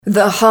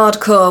The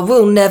Hardcore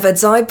Will Never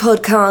Die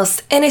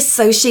podcast in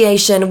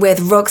association with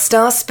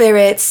Rockstar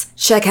Spirits.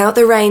 Check out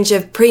the range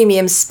of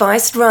premium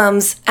spiced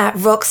rums at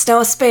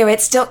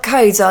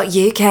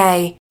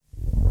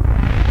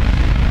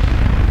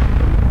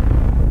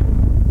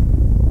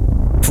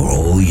rockstarspirits.co.uk. For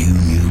all you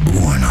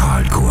newborn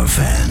hardcore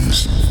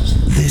fans,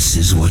 this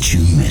is what you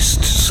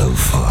missed so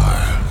far.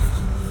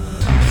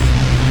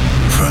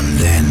 From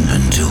then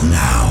until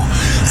now,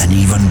 and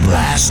even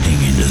blasting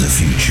into the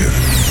future,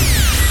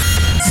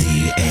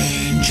 the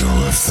Angel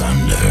of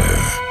Thunder.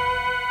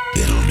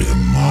 It'll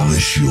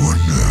demolish your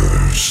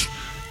nerves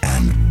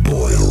and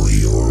boil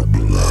your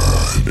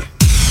blood.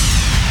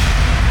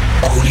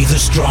 Only the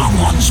strong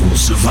ones will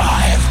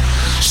survive,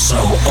 so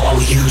all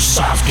you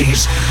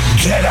softies,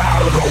 get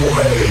out of the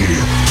way!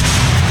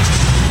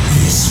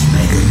 This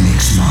mega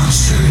mix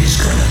monster is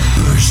gonna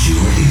burst your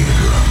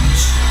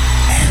eardrums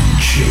and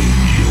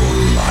change your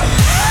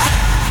life.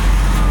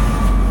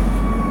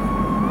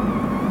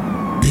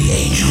 The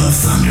Angel of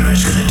Thunder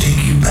is gonna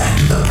take you back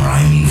to the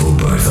primeval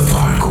birth of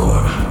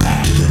hardcore,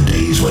 back to the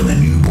days when the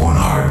newborn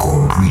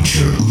hardcore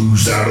creature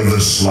oozed out of the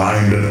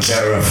slime to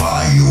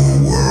terrify your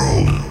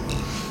world.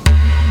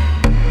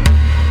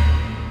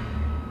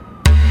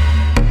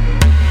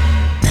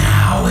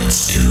 Now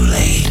it's too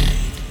late.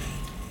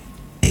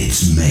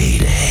 It's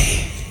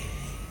Mayday.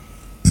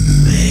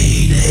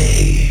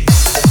 Mayday.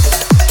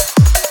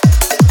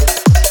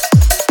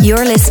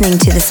 You're listening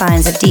to the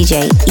sounds of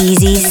DJ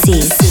Easy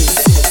C.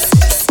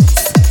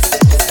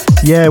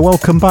 Yeah,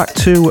 welcome back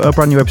to a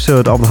brand new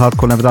episode of the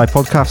Hardcore Never Die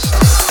podcast.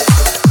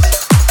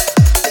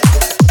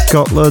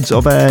 Got loads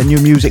of new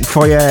music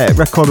for you.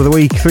 Record of the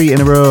week, 3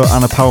 in a row,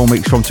 and a power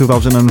mix from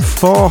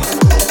 2004.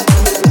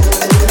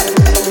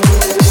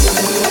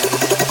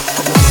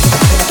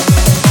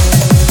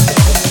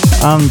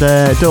 And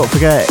don't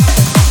forget,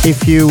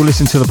 if you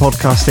listen to the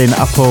podcast in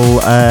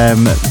Apple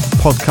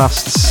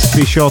Podcasts,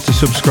 be sure to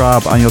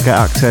subscribe and you'll get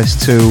access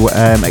to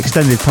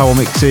extended power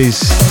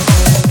mixes,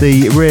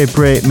 the rave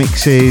break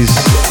mixes,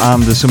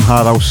 and there's some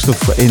hard house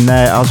stuff in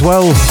there as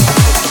well.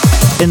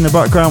 In the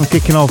background,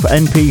 kicking off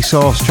NP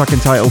Source, track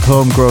entitled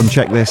Homegrown.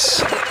 Check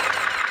this.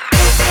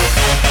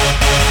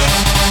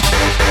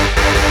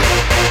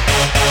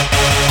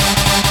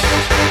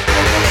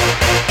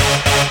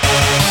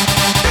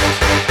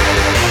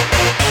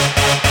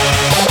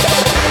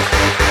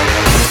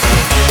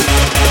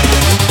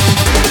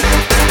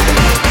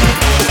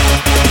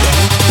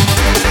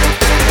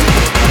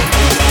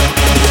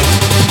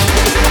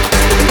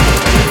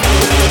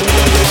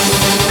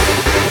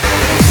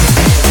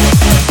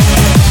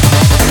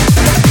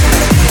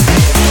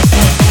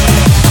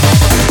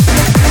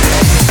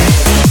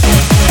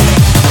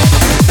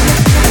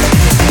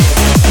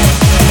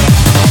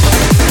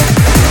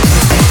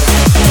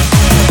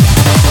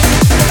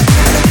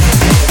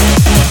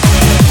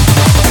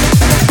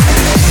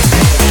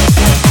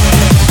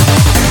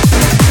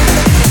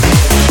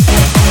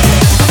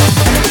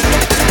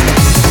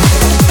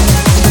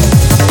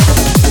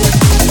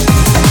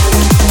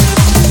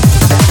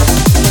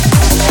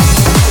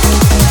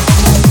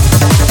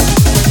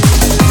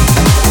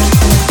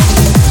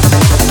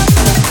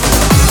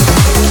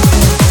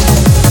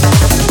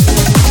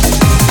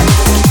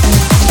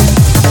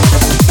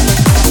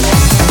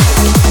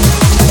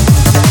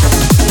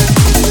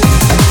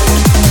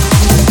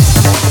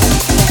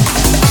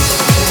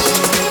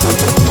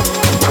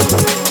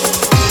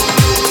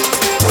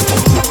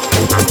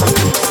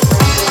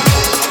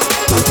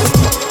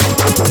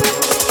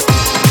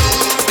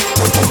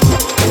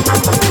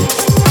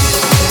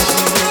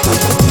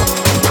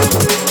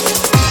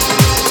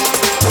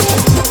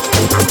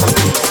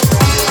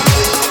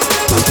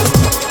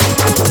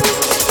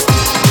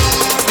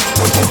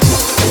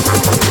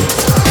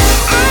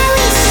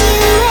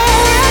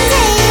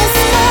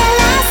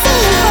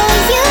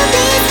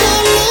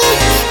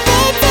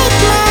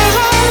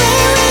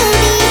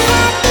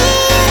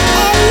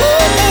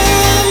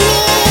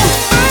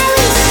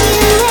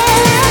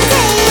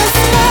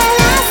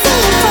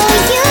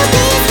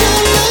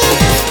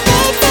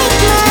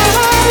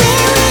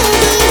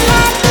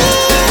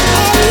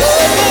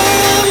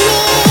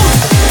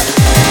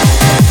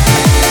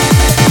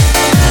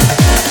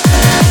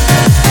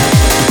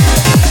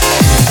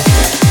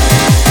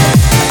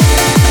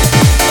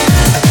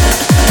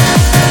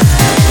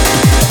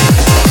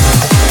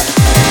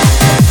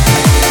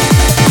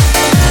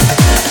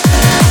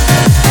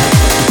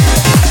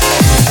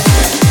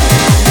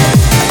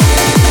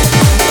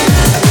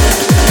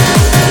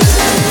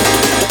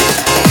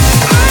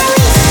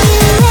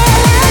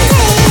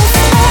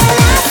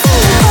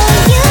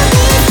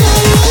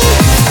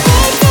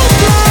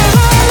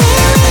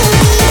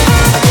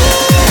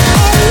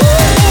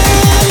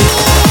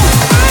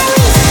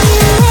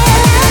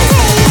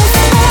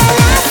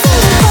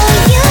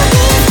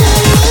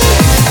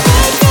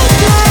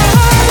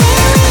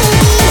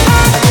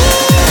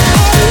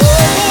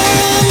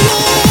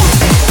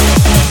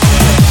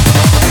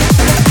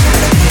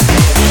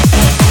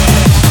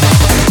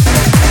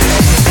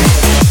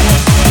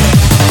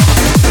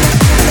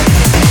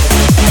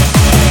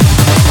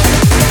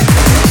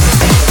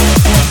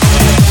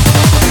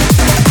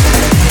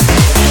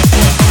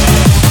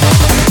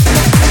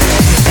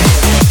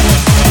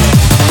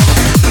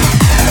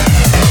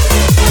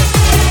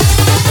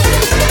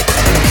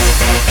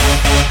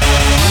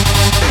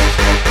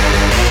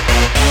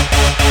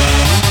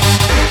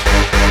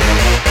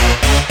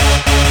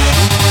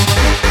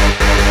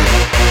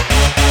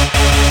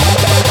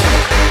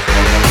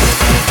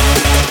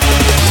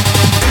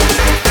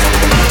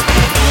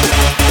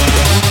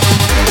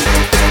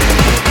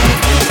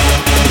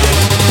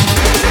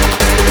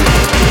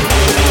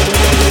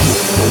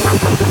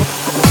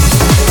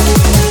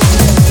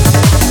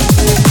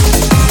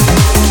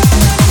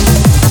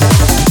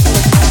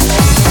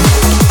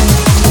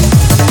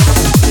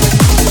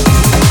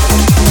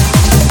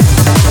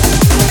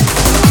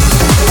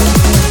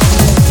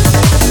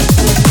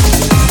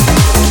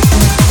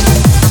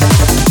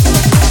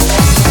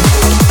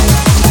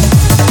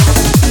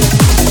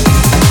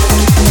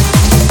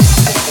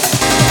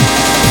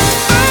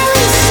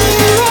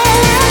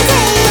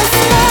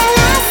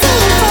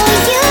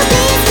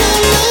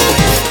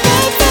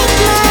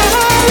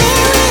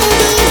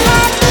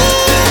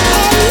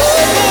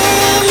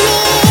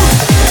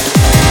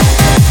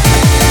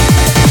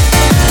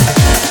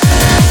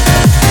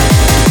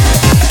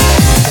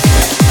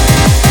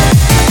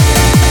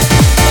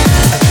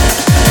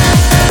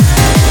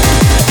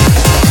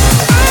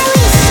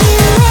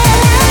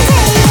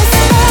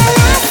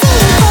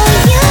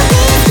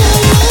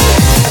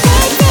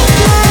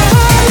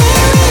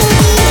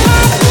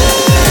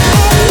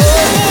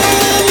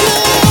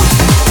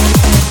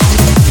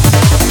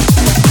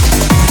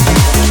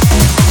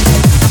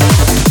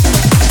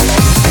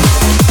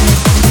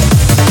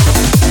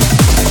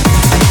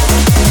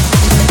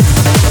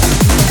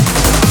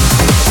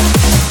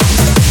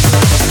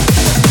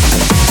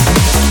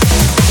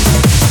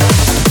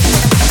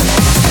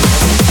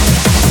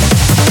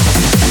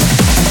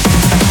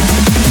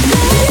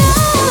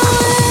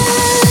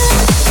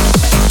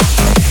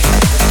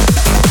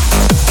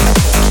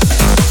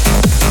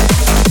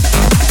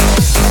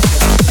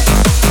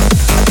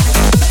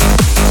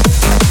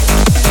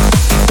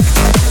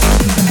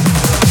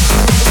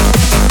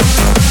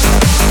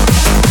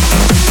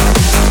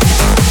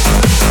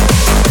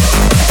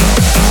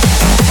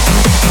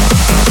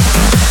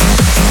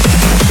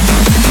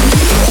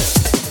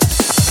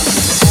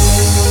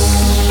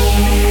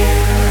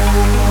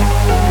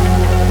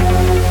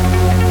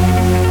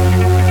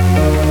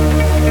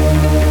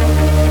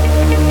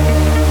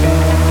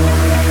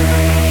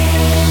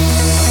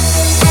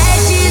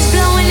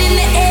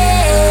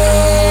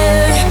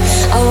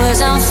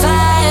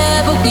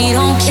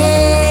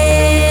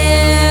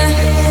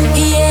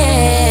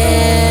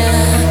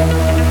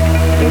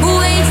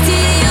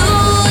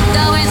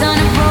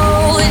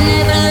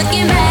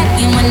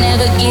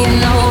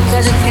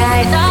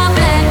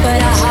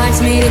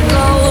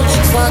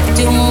 fuck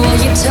doing what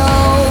you're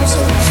told.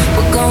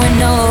 We're going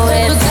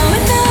nowhere. We're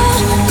going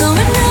now,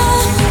 going now,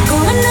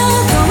 going now,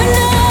 going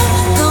now,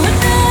 going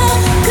now,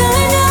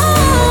 going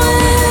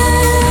nowhere,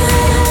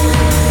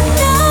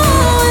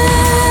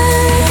 nowhere.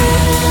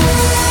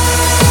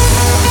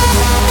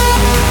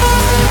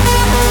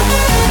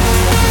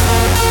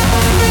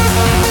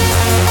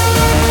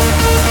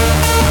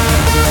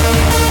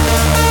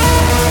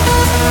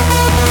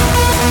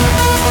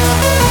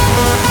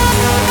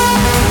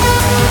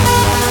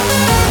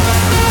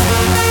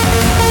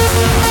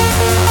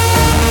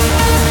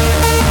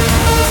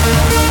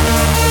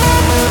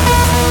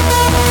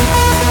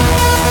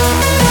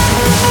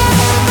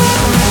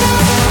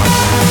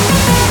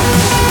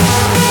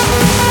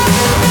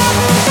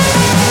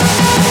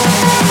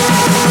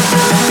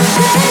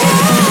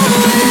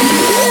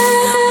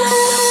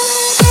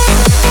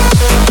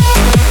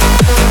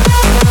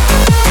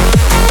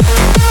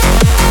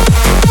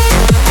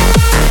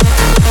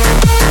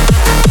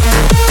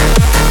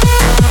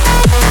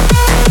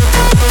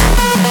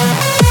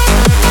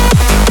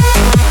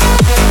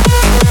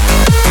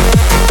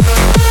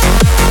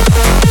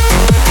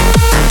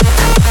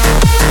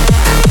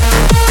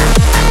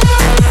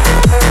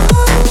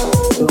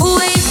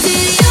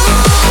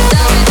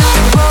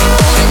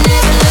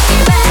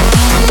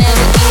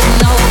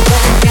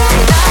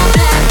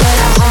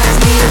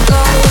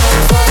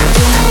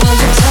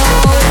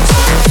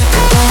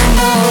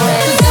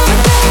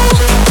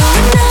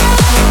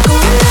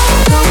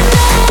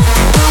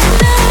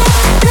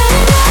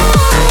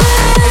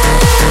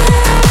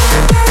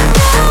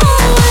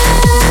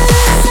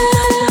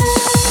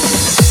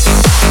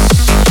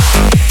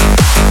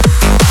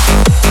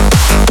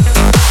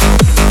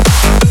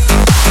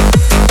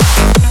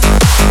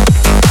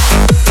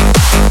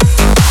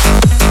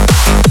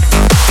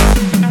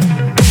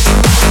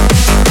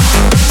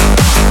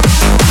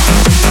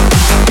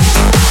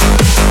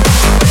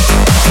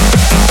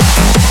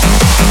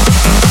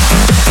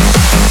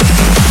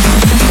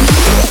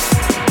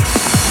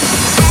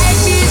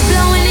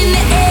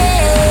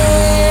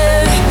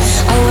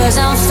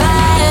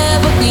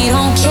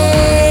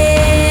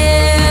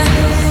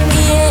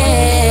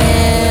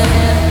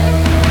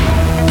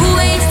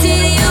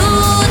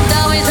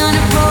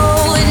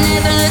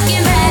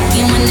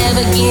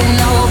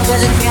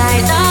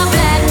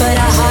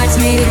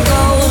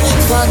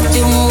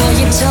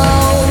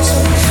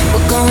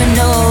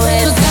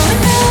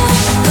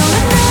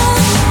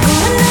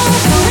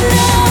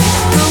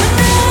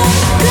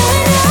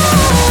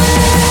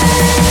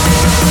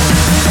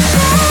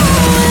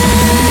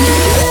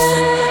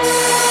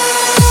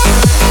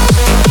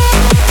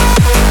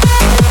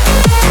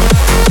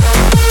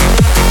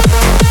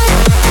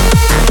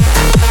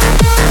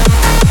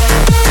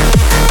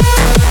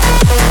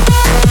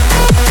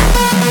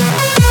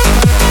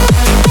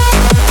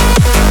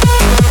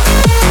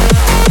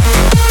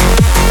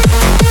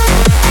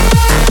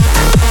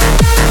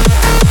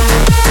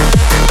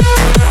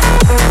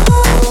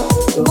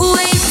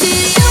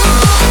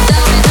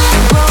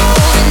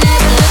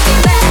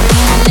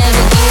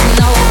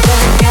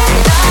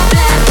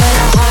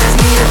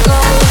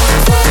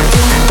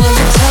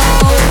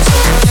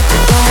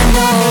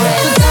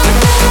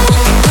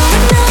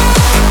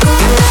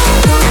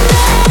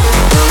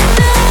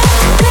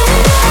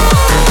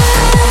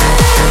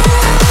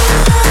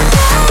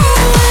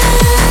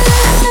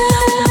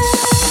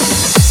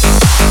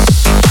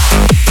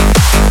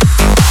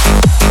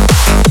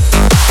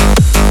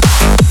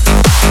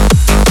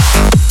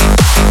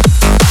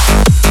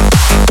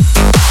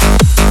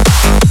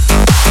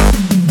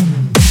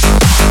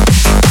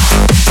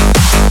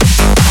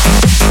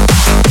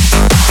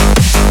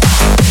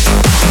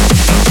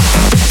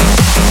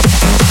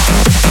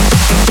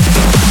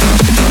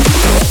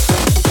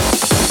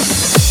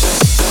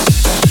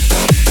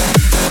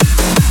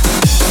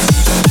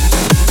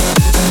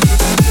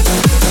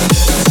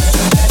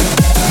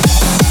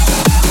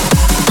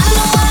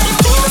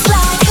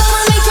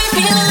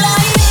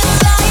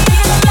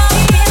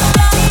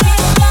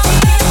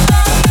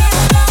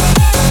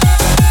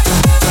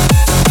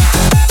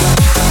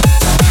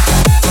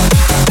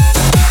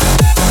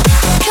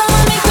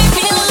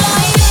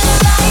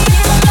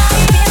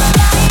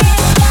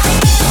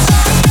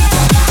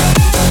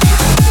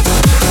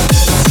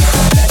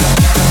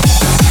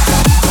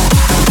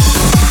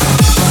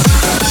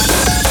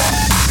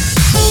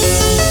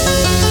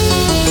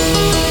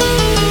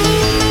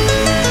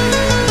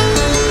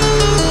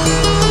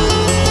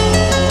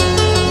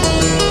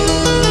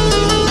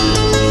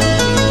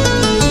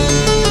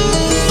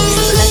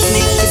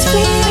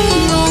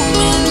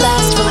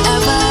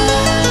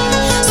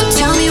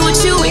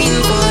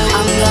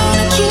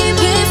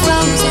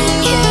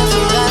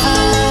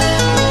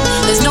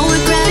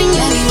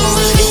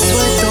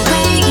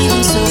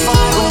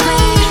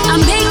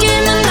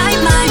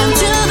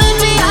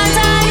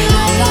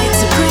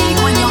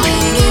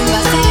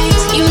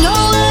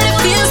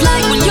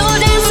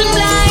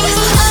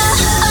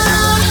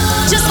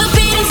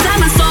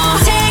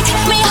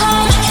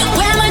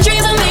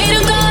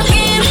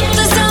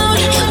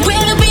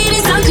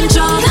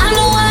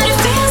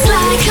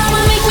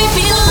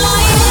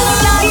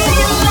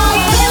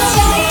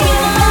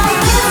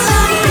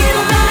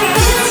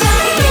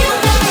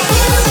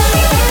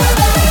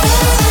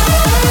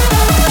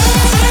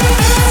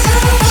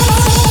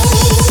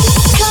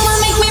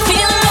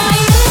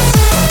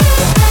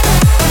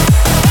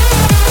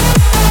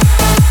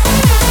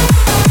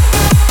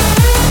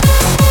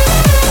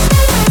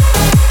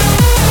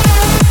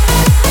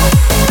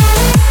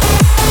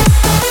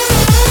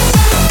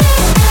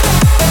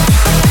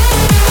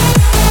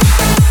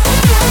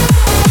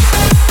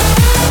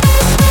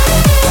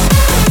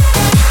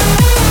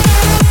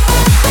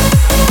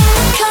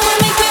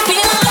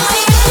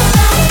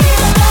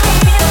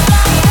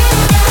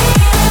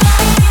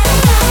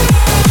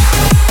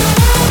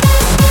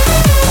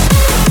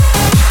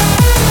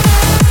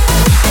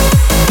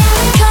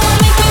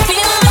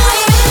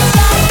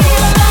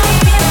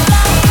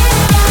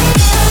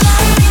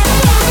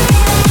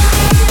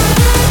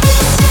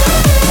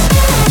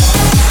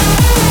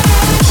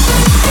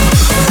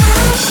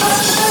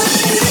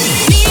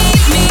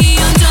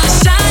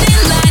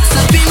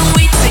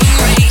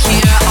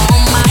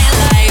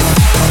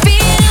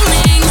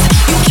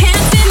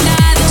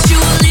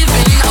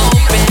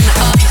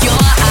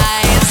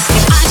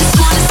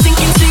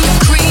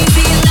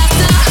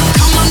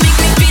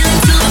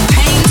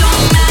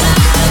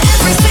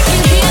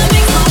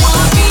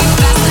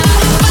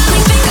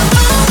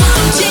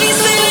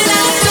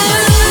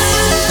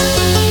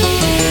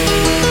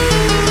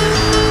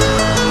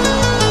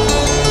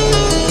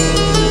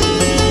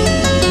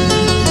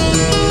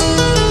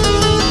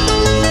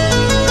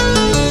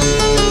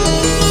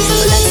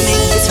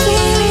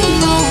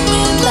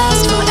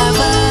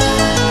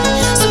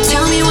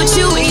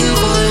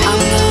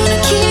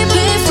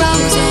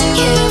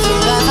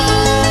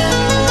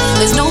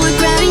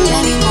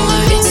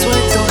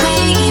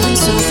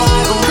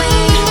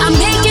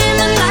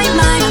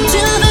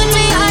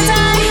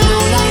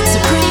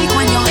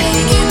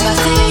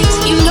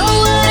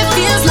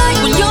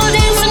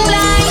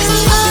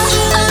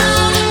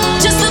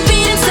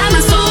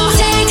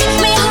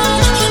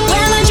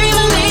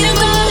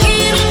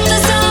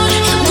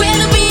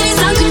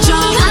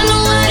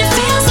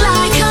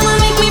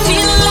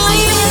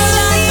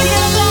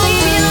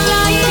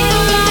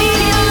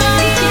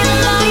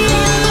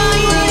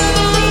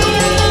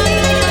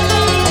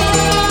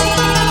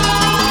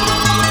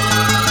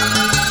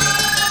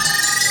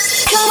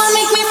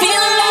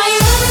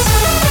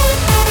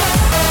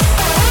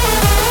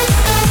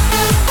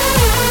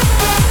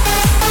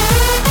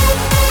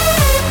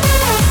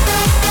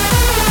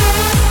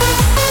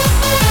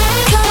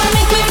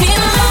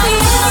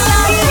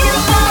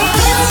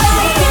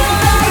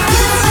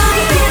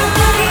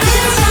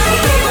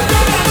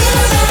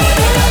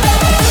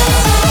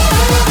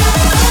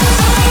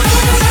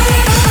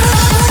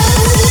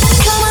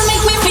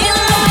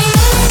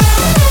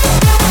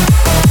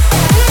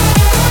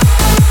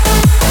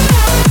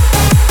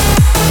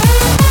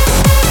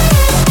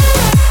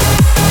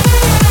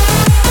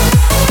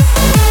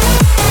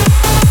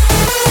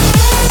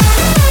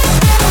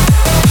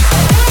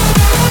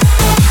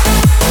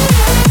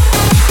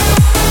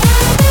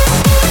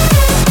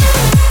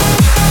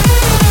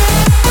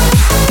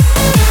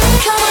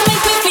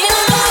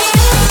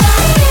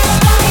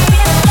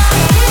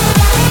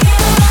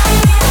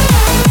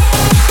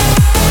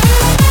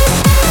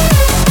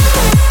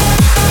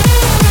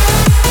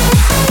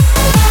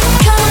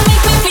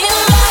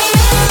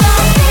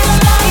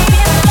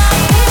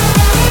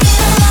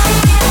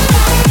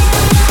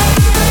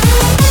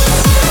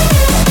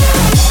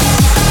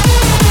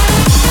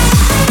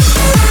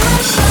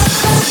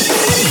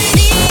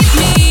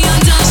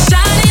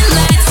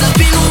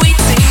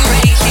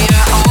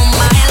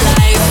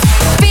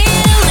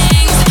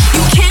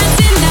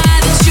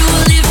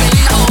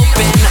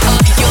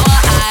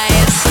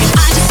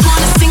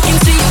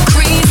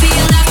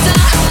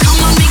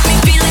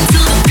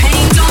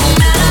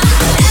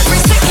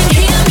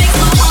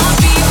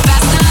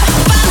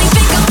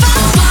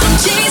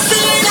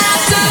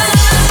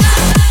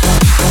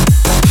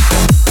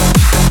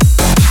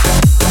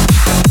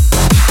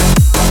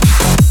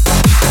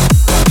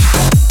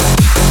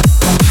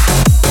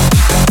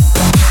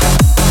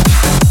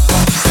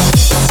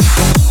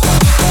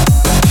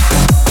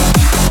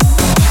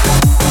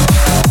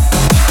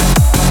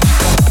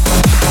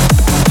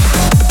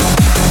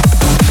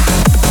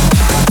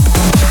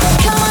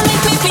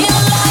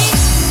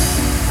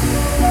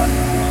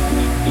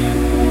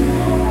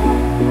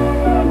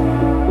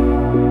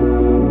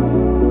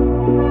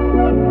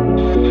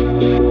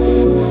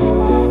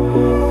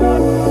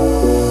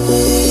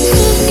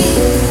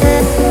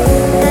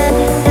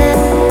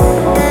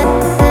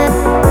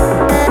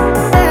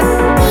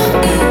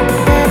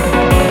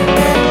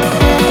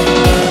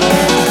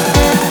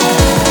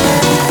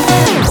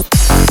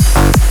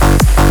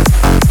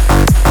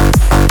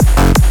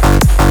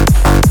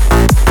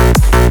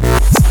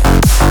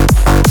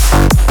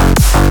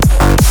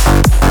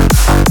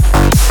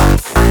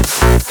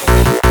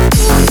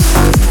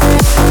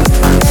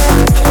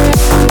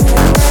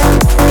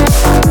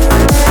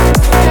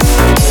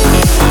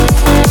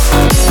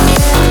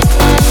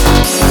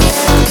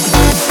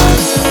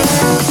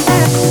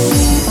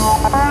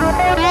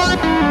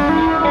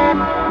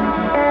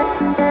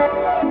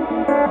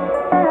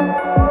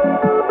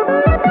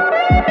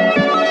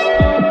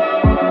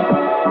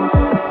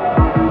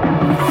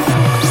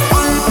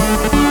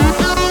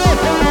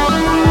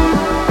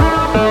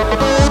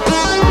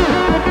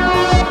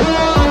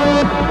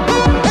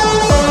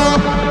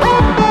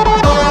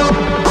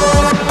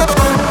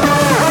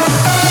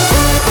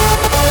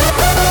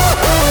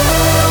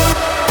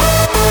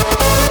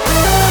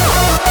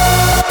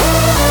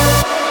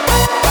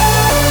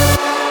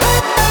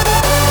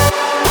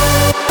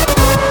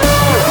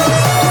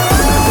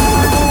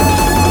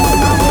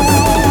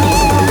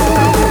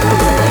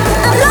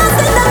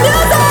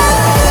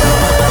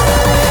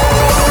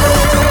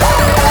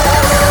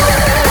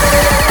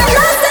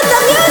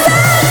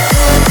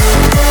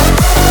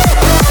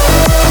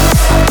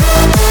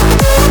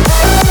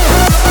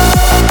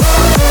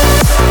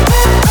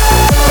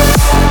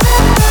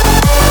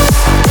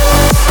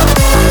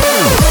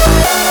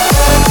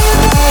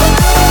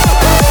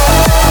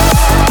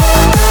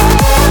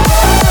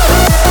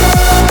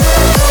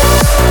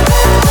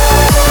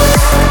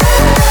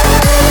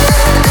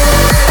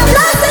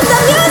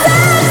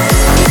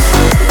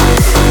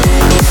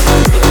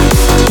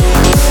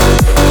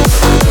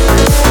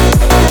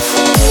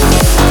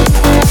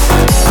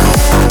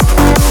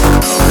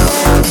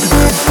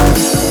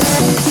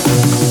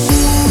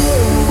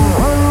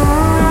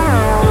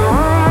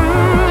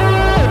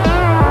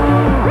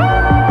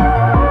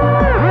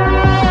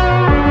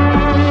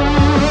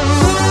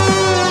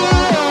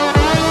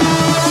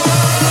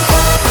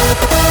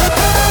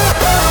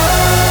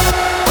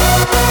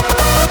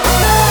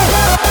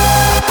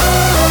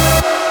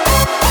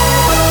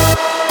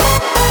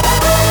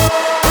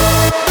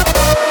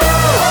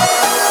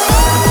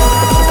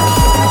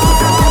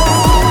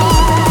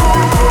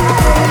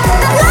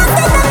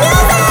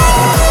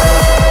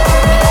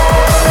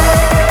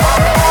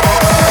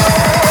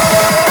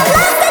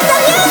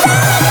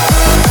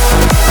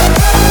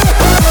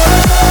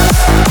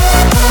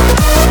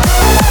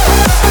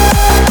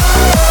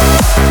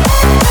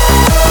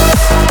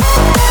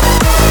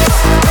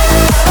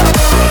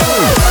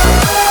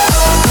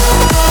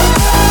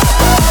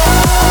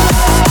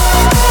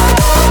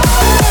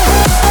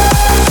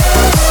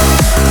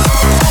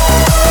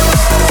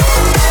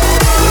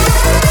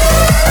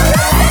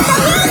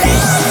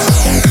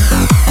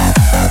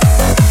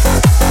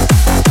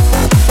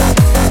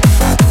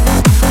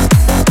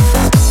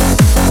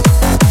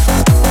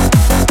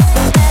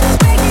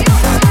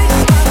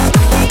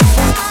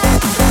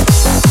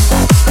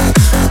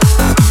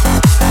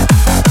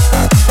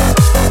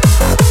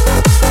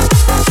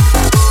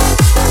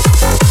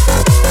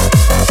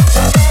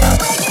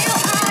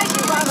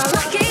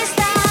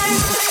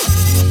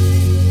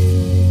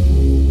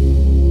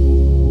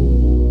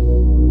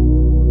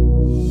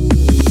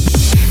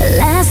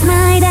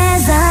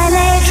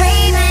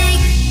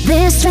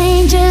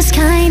 strangest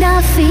kind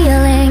of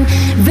feeling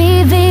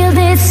revealed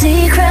its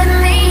secret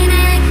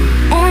meaning.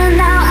 And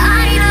now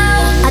I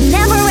know I've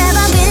never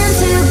ever been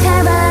to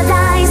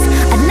paradise.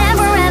 I've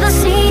never ever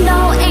seen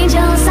no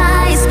angel's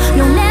eyes.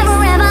 No,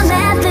 never ever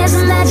let this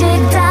magic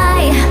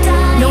die.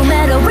 No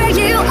matter where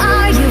you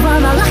are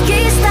my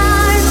lucky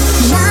star.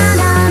 Na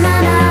na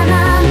na na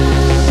na.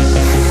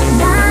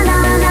 Na na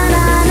na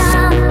na na.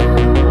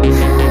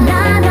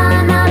 Na na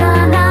na na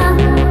na.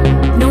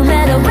 No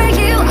matter where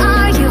you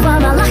are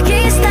my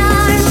lucky star.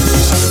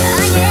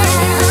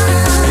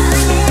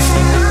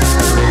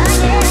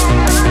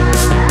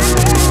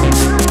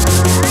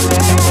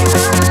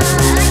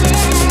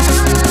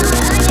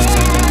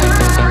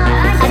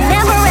 I've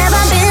never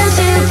ever been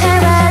to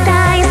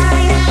paradise.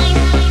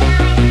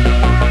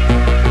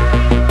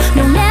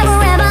 No, never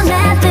ever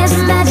let this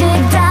magic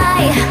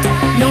die.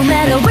 No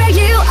matter where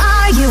you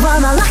are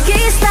my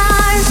lucky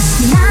star.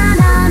 Na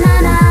na na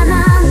na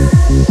na.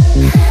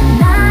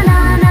 Na na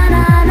na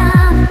na na.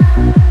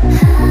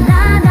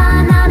 Na na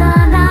na na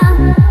na.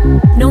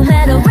 No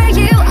matter where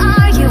you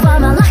are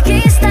my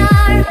lucky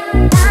star.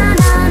 Na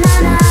na na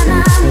na na.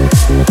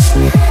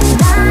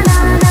 Na na na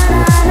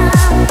na na.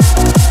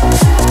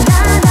 Na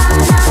na na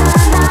na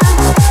na.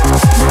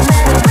 No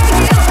matter where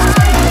you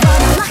are my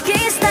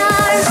lucky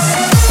star.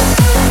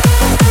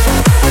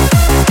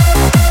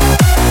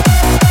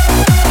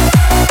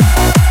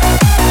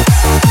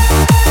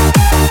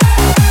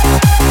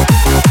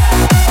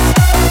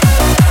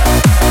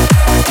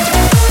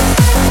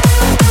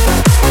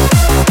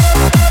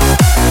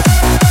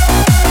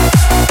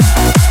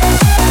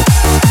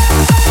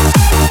 night as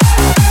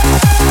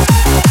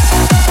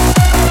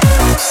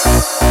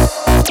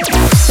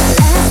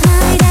I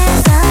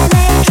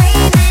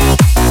lay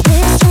dreaming,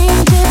 this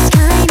strangest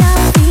kind of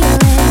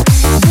feeling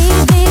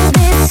revealed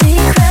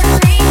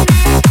its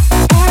secret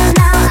meaning. And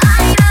now I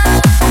know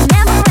I've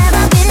never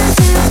ever been to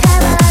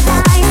paradise.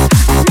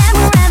 I've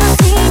never ever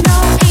seen no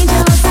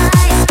angel's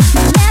eyes.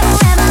 No, never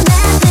ever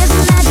let this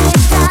magic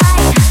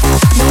die.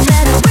 No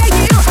matter where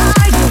you are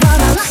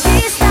my lucky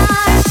star.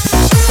 I've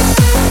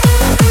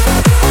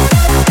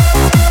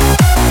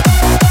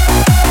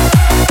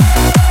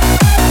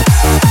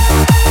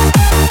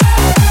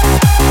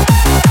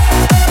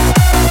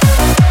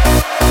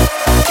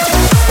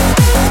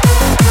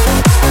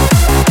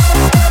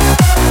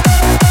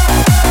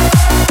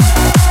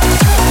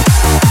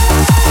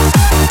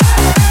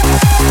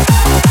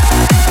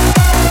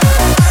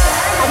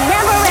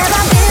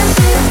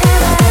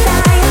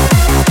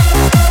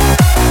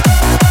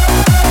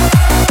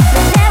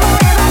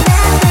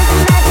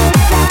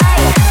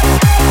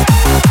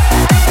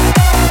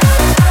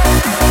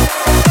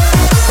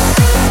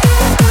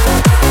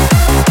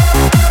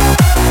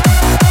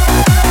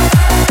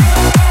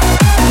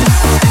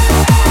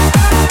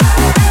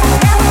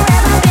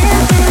ever been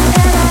to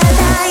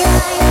paradise.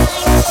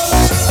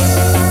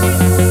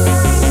 Never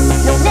ever let this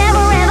magic die. No,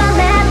 never ever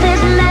let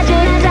this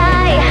magic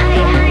die.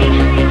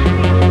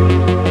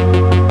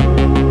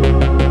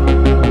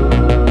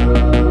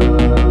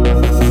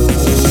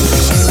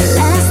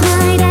 Last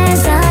night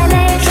as I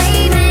lay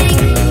dreaming,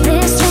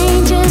 this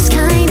strangest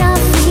kind of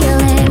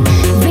feeling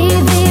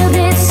revealed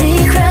its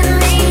secret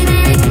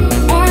meaning.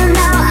 And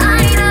now I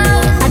know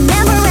I've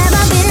never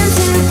ever been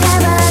to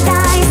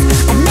paradise.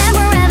 I've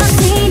never ever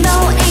seen no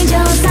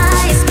angel's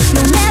eyes.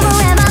 No, never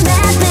ever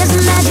let this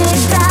magic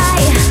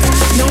die.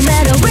 No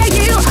matter where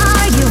you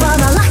are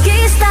my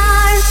lucky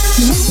star.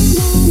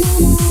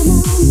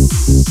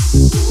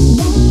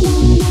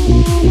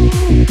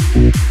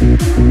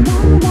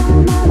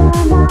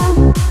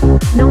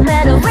 No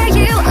matter where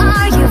you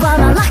are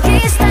my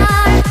lucky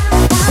star.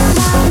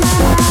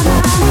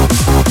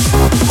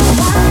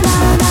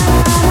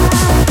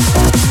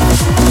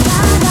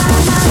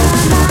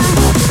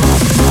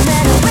 No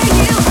matter where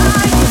you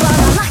are my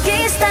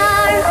lucky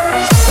star.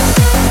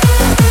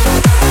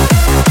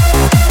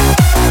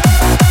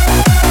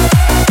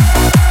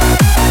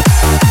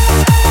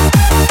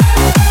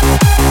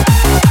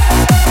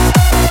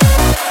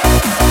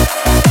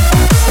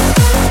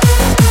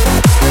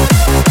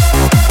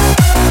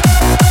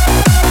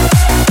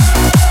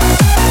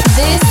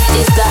 This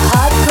is the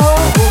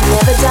Hardcore Will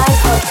Never Die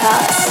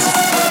podcast.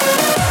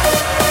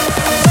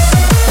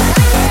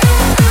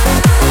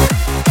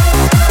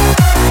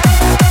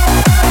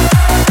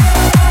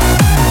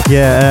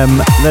 Yeah,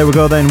 there we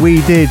go then.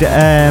 We did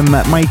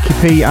Mikey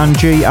P and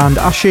G and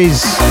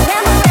Ashes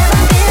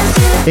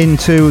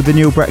into the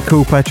new Brett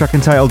Cooper track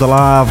entitled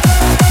Alive,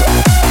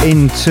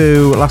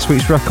 into last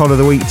week's record of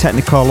the week,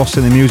 Technical, Lost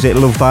in the Music,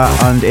 love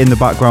that, and in the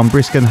background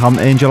Briskin Ham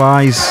Angel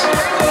Eyes,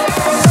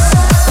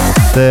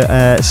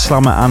 the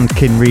Slammer and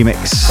Kin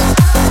remix.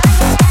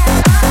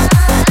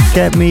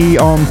 Get me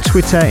on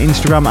Twitter,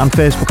 Instagram and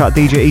Facebook at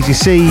DJ Easy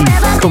C.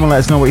 Come and let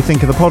us know what you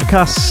think of the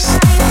podcast.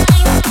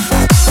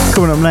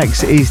 Coming up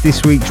next is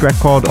this week's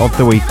record of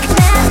the week.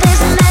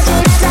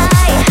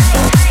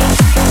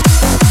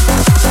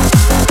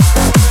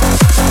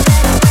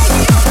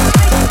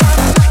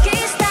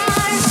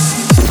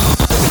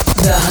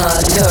 The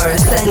Hardcore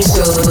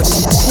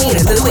Essentials Tune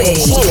of the Week.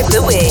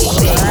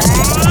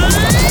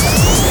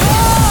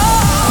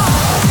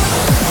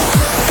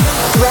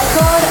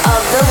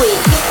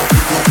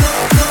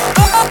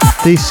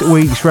 This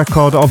week's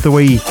record of the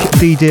week,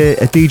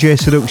 DJ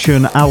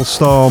Seduction,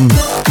 Alstorm.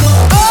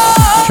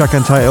 Track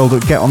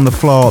entitled Get on the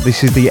Floor.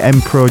 This is the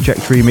M Project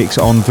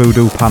remix on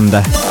Voodoo Panda.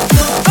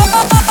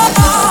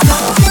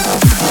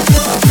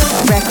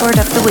 Record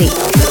of the week.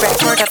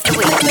 Record of the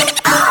week.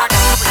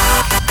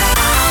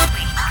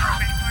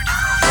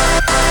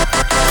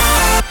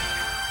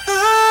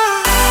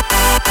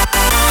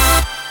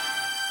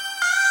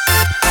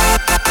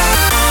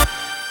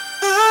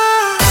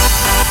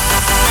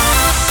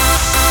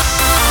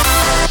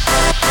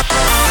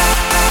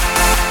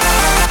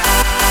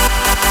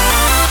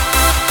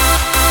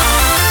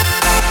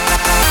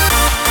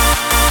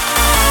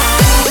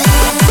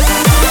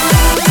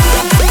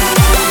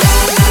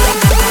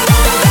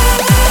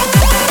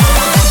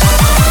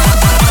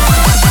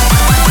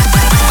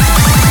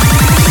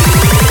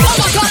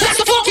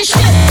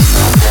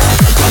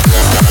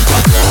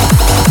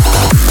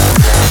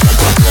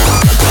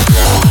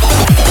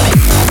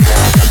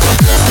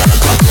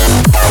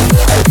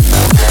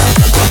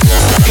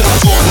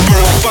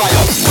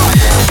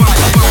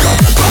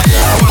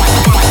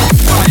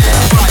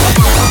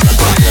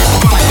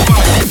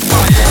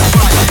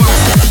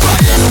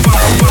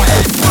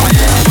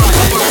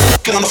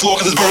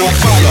 Cause it's burning like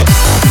fire.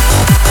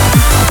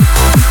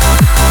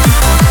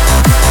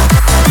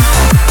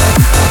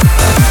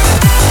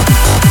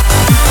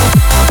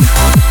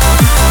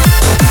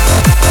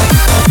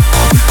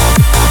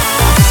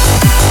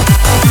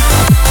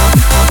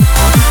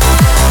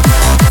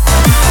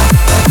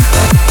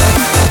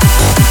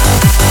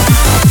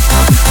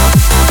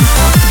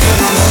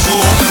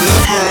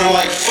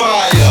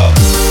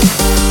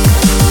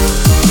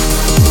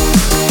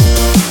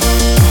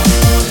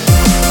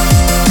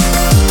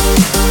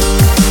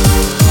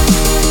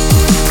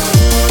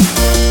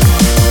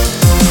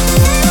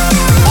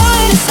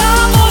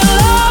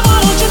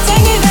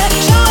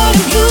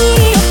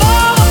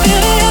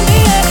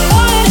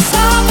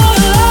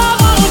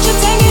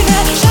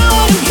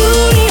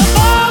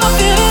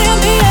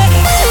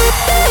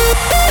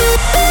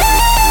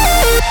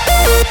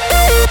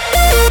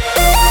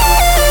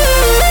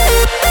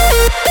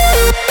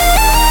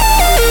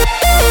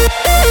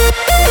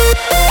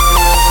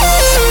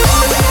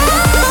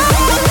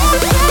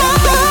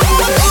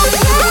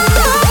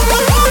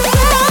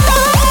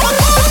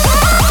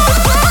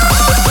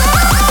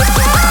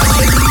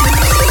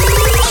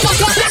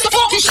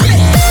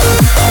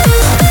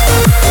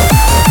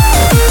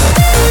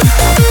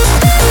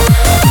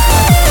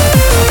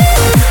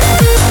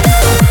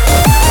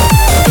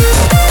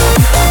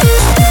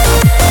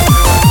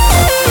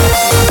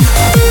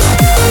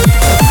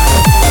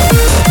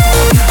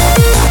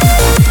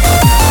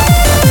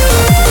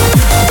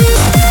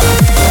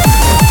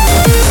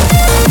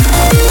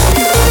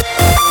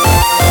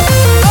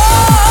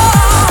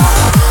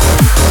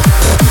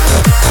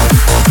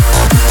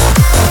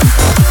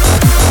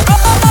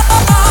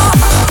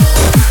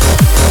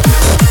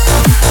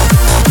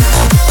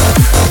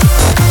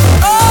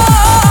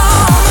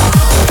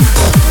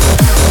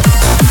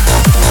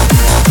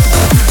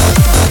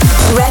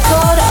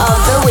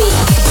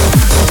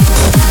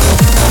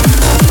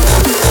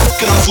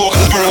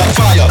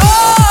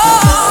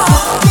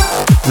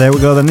 There we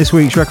go then, this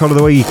week's record of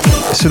the week,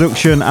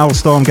 Seduction,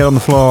 Alstorm, Get on the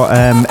Floor,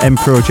 M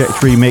Project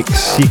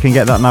remix. You can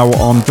get that now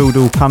on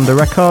Voodoo Panda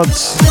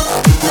Records.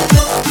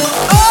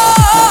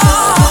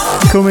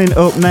 Coming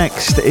up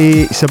next,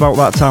 it's about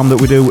that time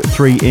that we do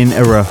 3 in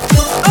a row.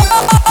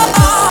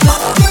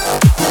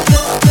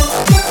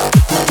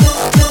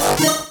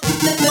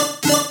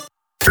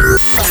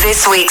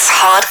 This week's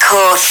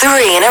Hardcore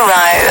 3 in a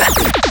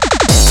row.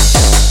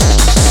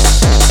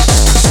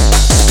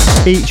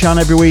 Each and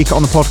every week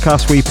on the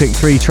podcast we pick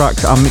 3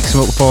 tracks and mix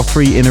them up for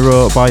 3 in a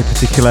row by a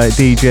particular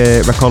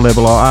DJ, record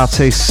label or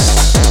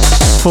artist.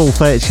 Full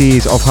 30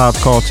 years of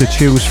hardcore to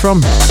choose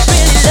from.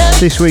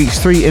 This week's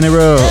 3 in a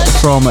row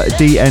from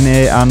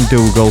DNA and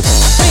Dougal.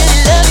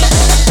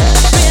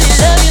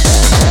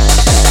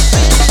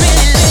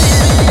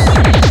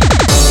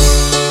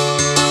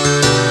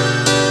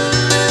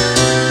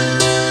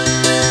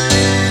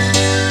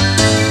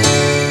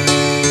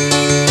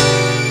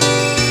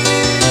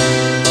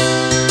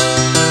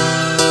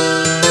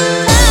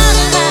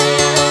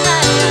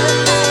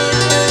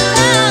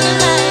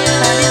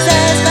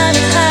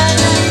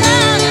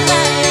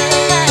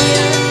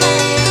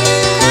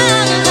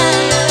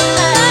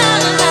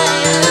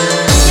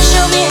 You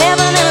show me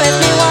heaven and left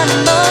me wondering.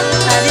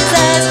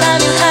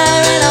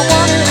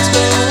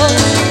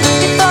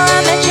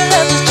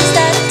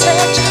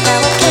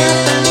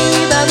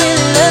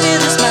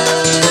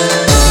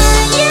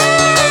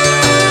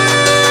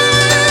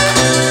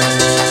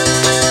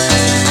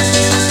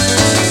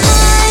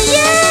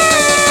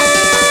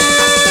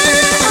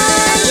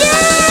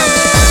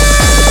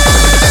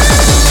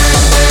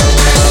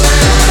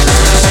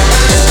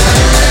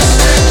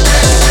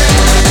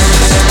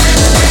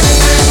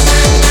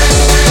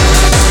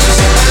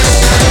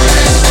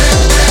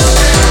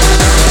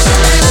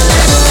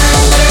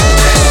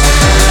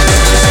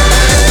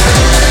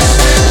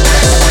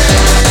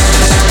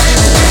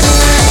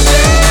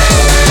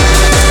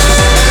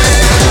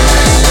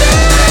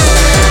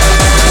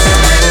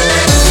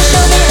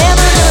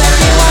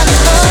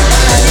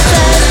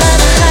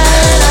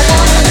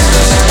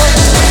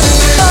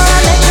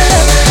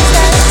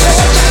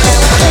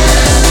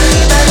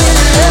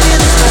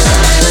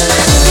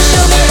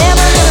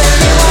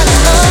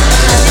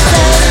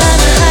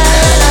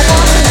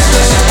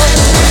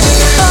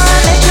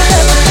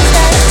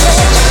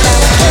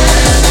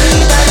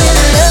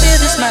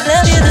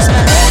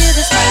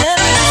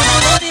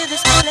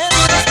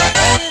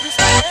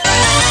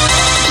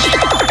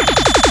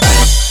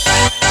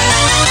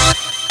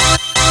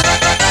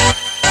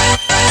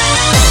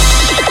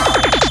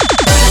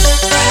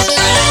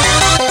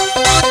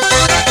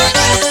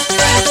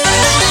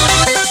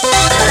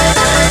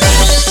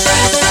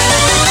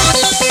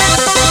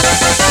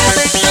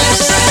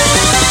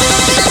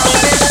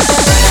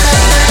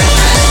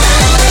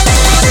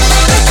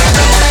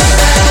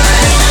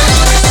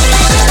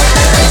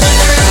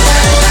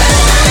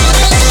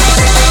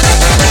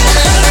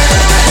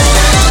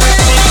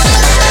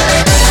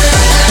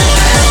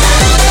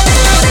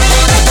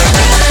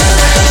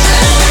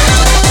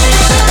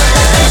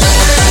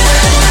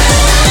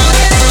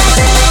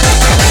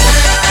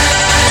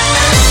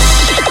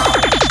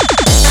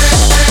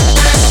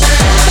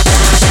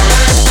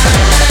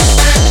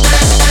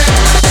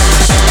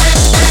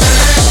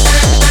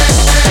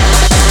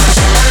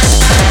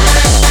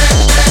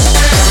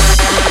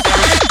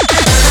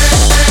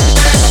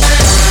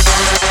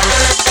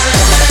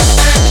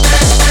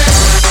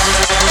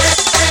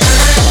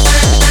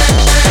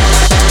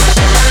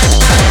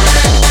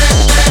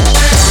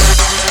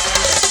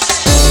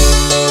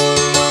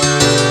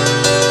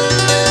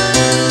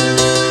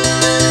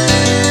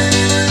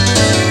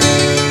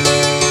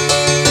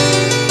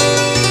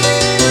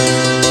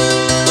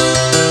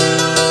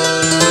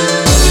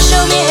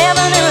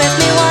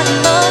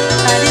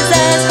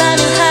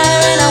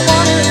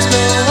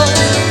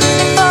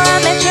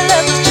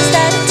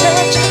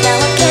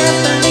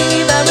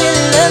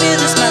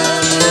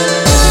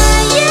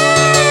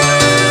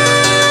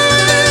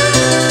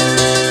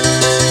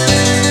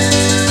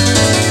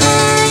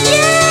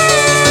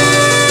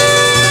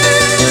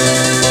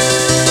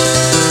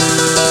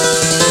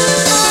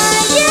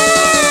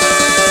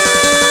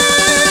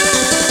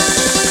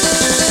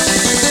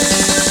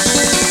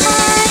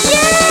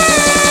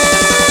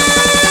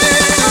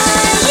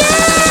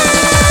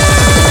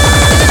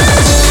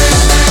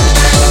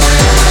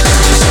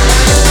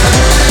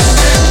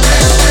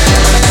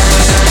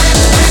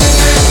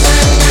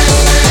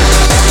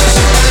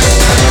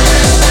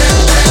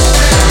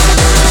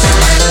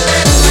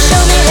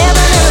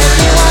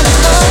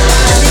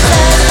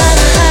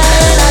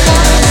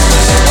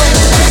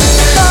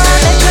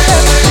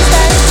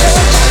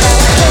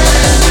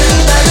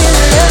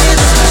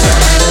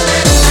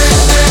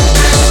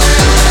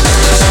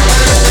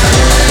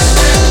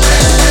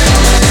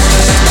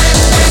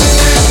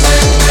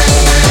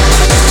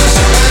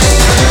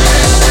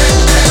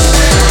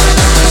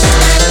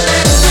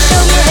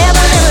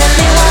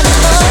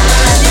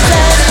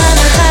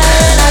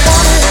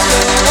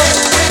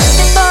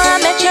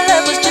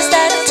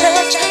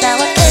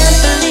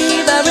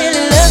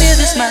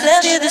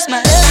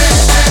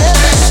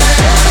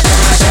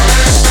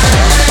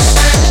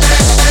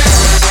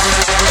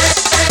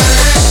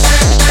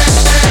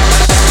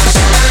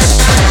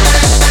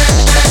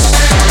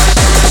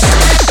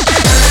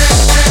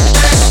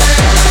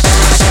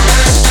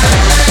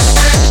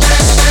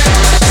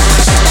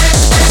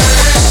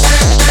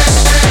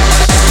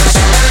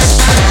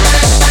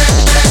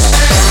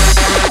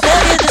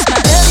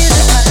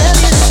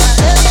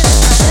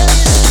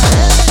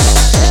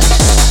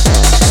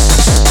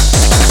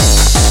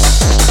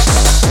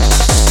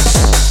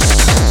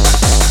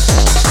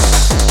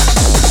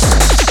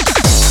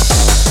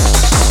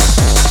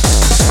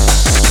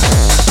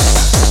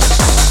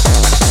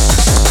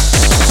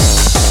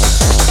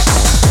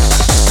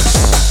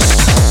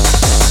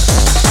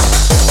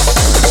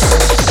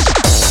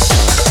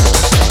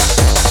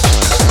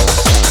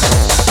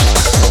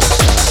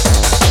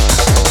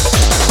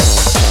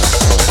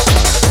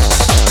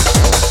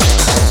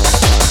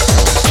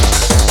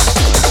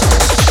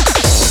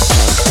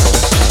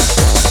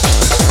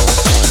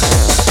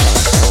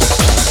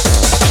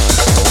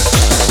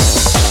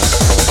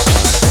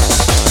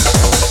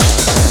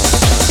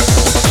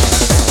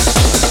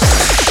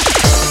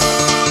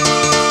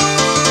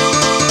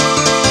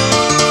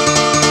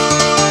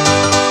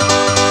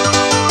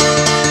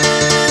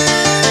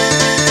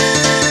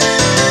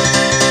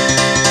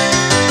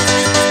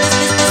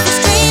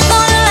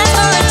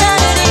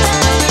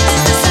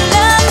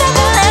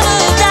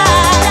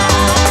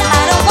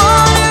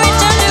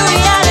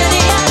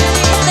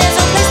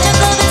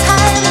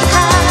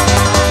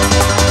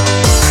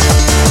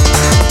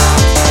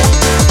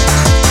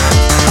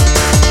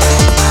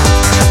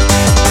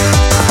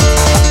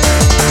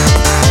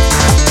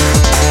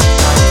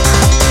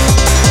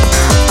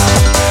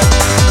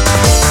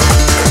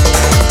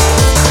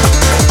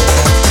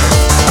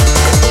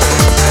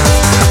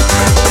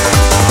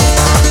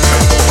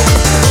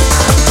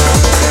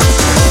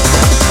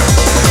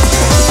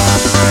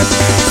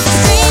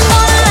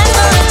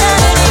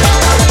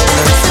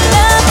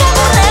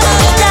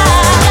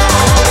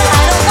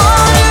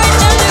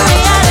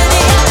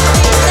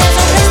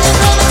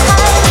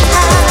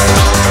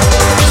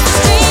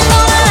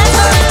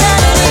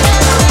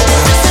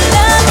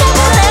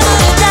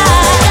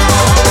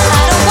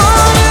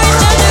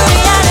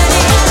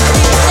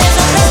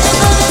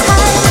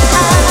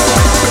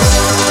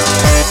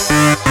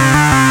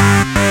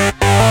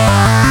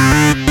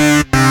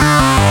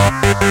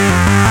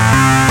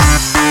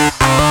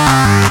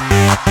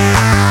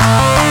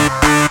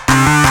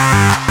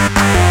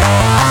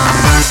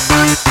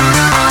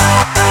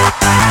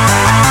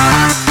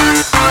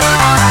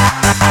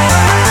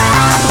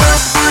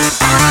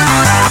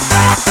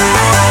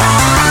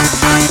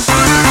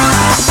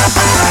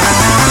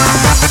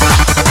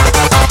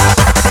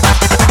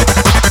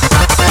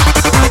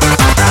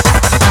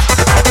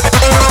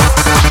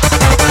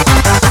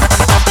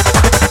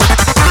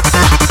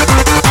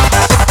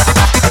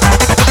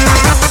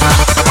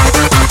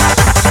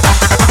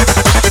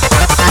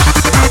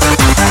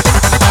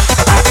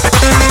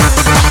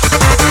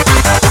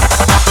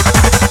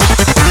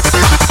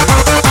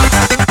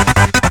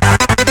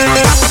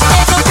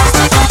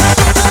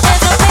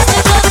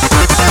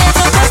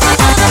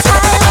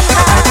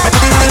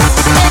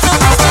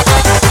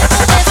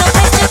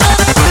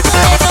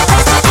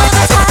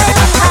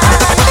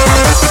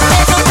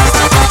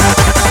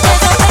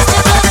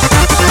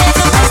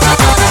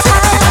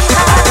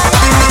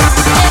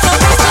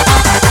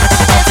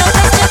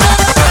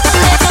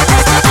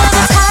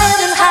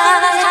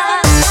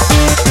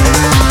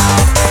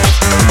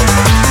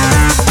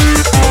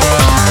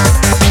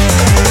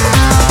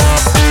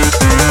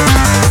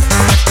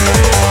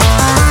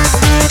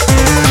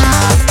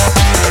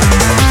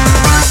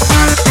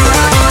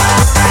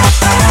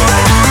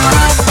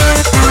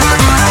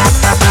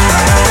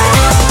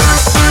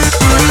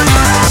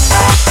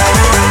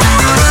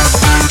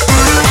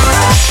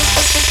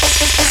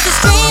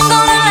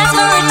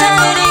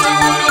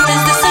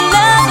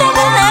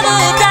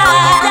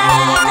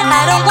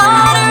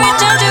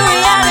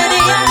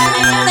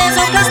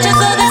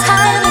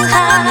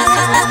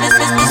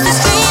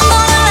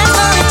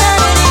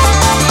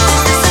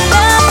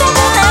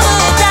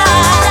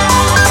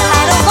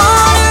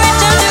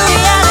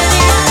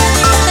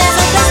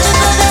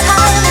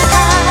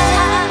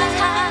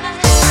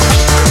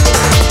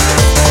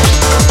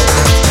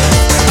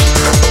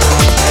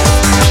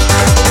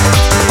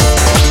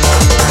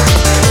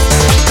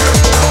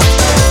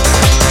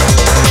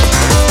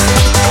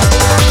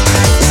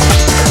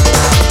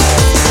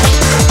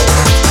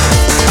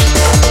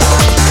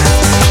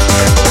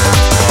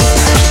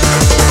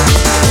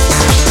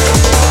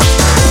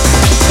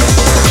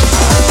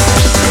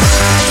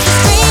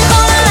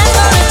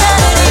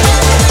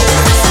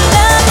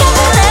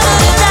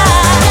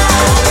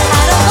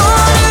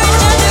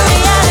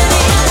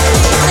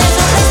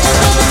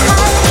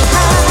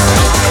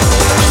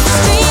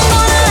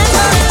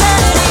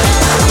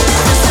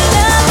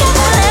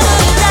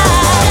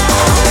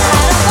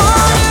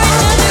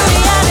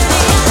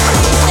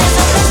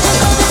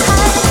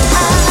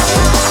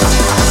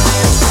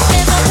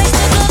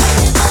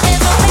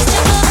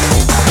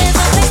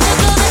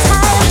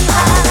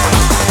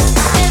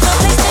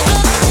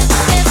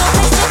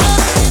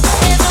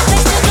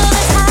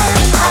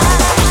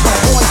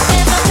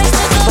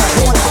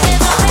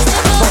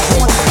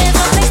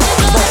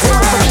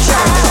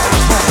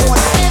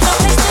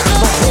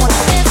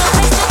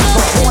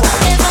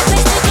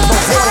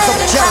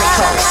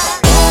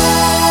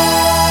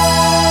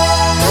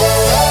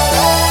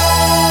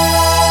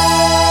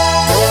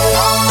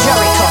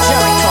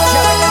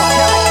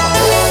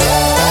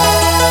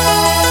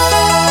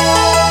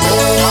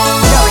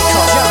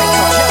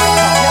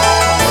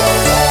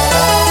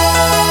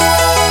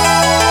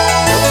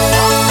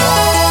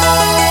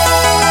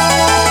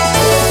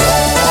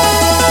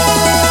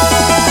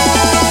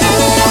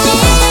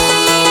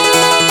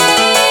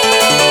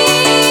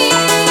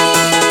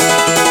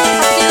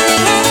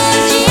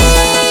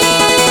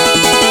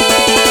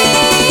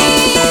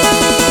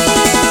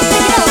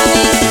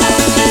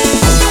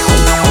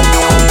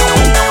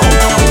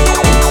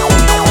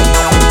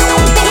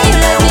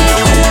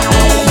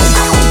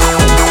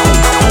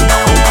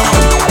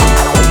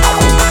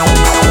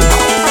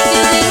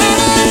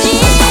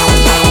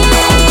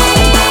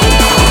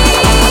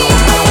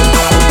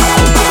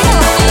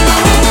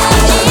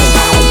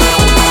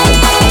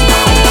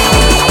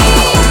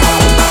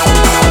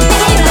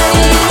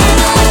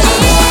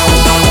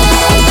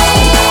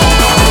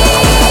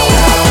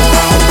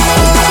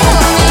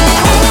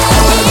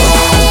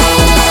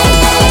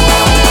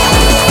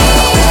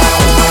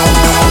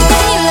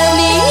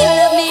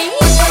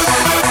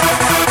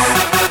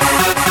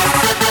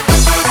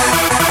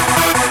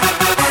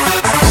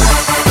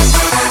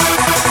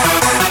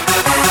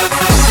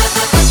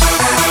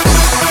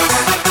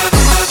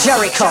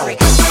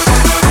 Jericho.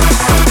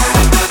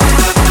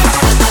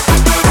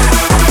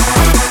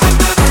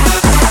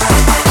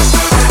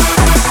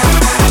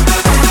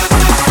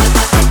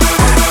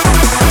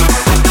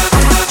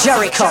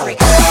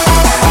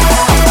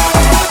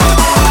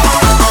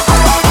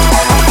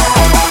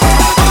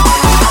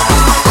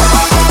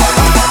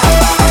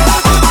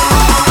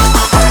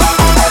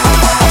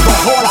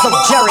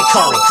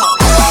 Jericho.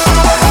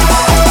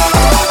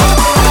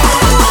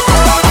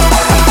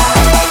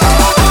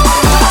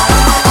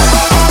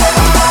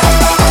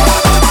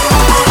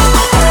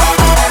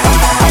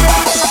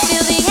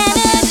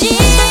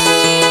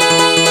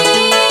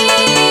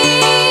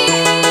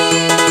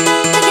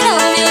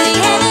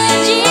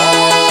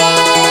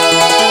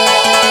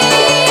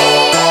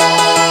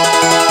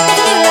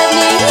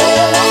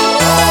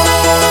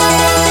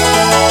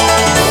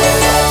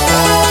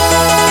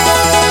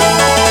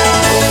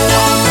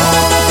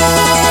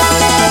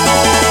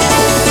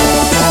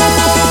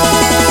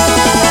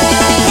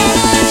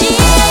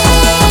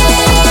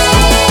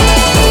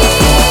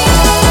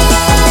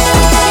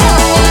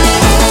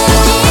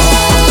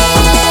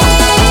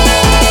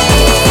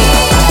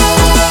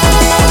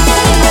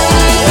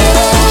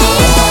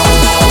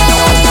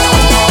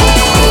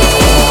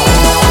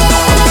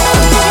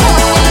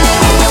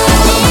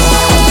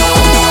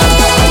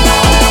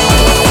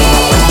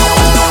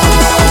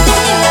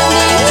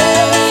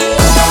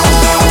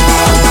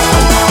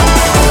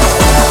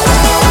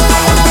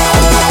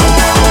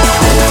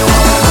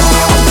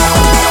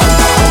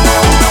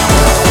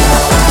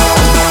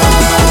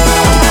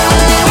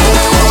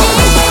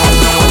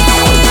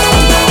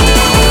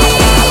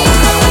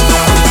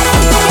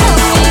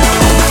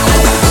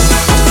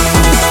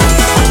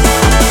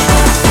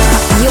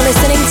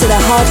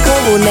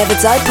 Will Never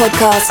Die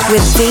podcast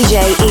with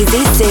DJ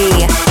Easy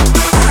C.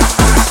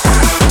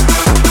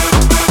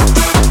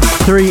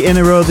 3 in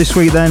a row this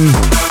week then.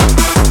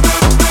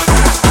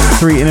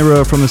 3 in a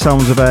row from the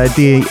sounds of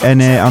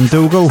DNA and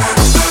Dougal.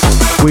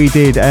 We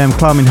did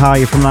Climbing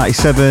Higher from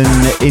 97,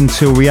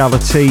 Into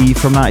Reality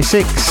from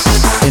 96.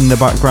 In the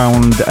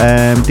background,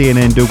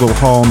 DNA and Dougal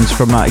Horns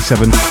from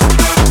 97.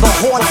 The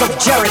Horns of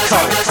Jericho.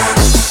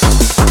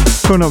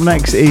 Coming up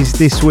next is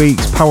this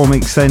week's Power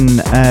Mix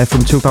then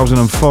from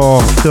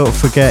 2004. Don't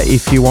forget,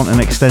 if you want an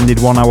extended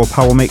 1 hour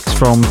Power Mix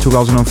from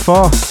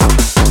 2004,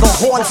 The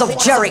Horns of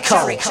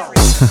Jericho.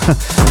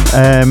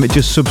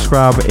 just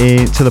subscribe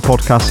to the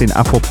podcast in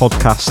Apple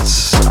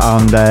Podcasts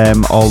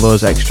and all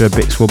those extra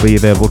bits will be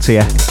available to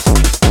you.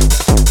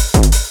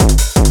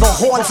 The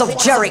Horns of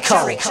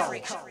Jericho.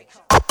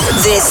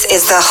 This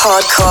is the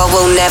Hardcore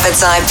Will Never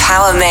Die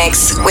Power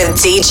Mix with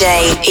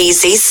DJ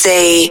Easy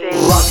C.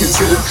 Rock it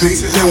to the beat,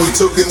 then we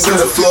took it to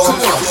the floor.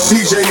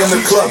 DJ in the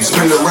club,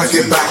 spin the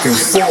record back and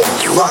forth.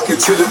 Rock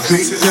it to the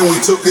beat, then we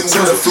took it to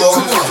the floor.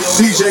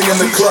 DJ in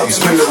the club,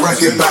 spin the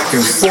record back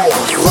and forth.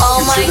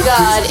 Oh my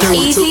God,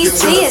 Easy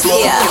C is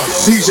here.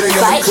 DJ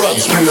in the club,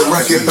 spin the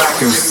record back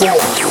and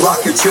forth.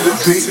 Rock it to the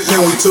beat,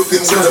 then we took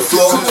it to the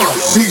floor.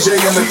 DJ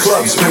in the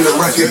club, spin the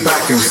record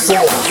back and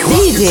forth.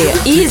 DJ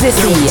Easy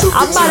C,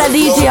 I'm about a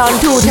DJ on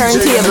 2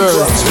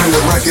 turntables. Spin the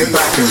record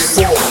back and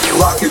forth.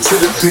 Rock it to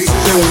the beat,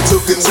 then we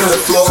took it to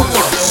the floor.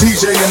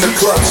 DJ in the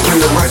club,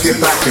 spin the record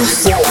back and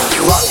forth.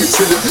 Rock it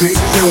to the beat,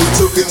 then we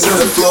took it to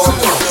the floor.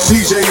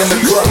 DJ in the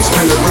club,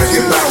 spin the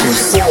record back and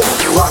forth.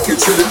 Rock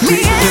it to the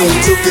beat, then we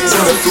took it to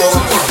the floor.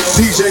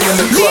 DJ in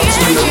the club,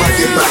 spin the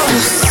record back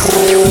and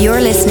forth.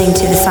 You're listening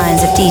to the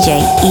sounds of DJ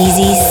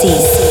Easy C.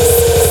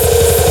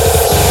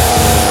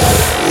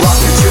 Rock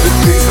it to the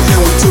beat,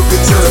 then we took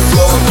it to the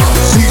floor.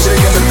 DJ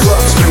in the club,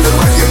 spin the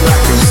record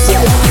back and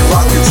forth.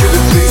 Rock it to the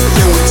beat,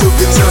 then we took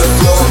it to the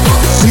floor.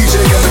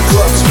 DJ in the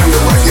club, spin the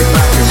record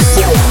back and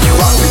forth.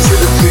 Rock it to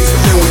the beat,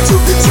 then we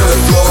took it to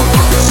the floor.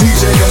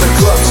 DJ in the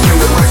club, spin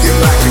the record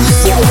back and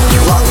forth.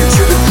 Rock it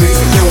to the beat,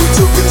 then we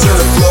took it to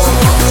the floor.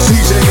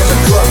 DJ in the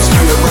club,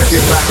 spin the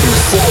record back and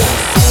forth.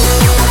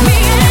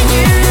 Me and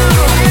you,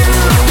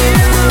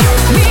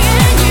 me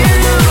and you.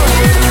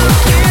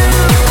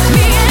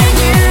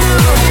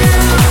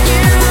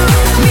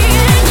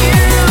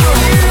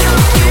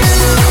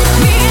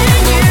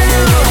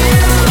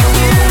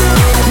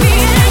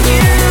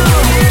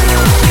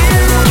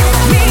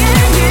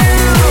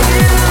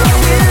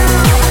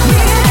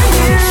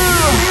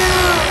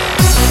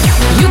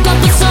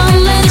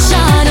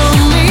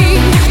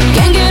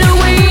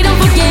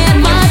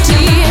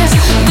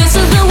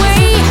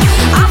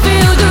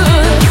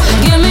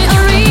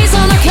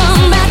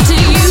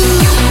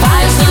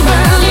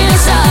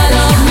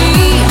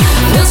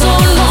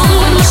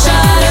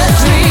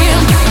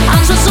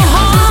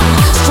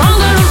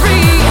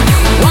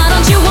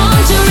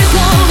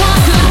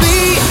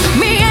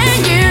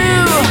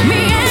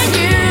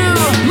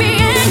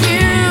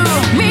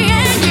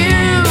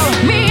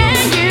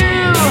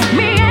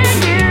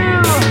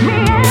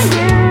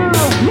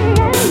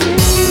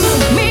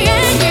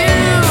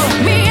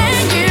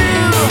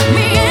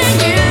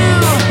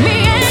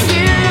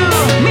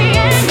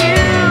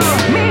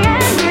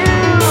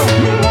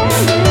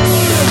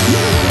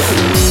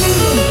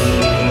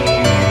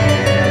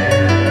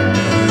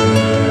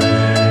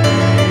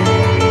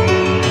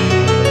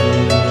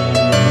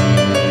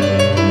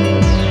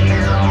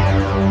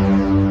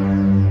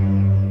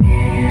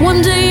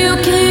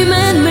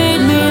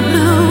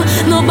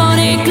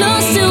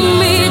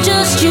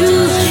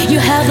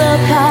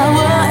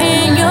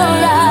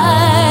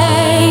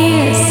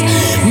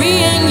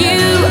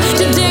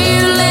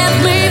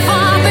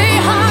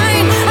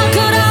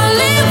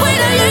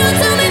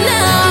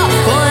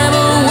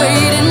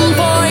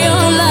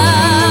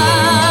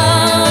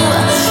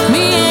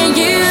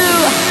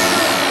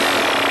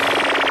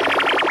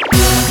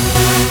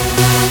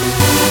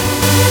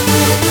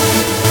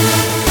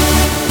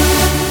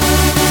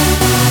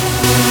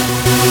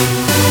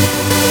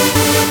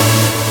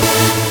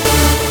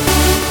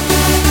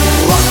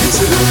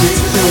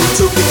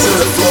 took it to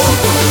the floor.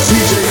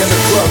 DJ in the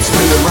club,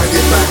 spin the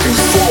record back and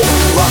forth.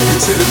 Rock it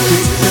to the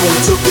beat, then we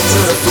took it to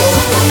the floor.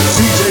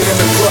 DJ in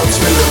the club,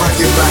 spin the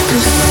record back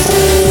and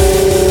forth.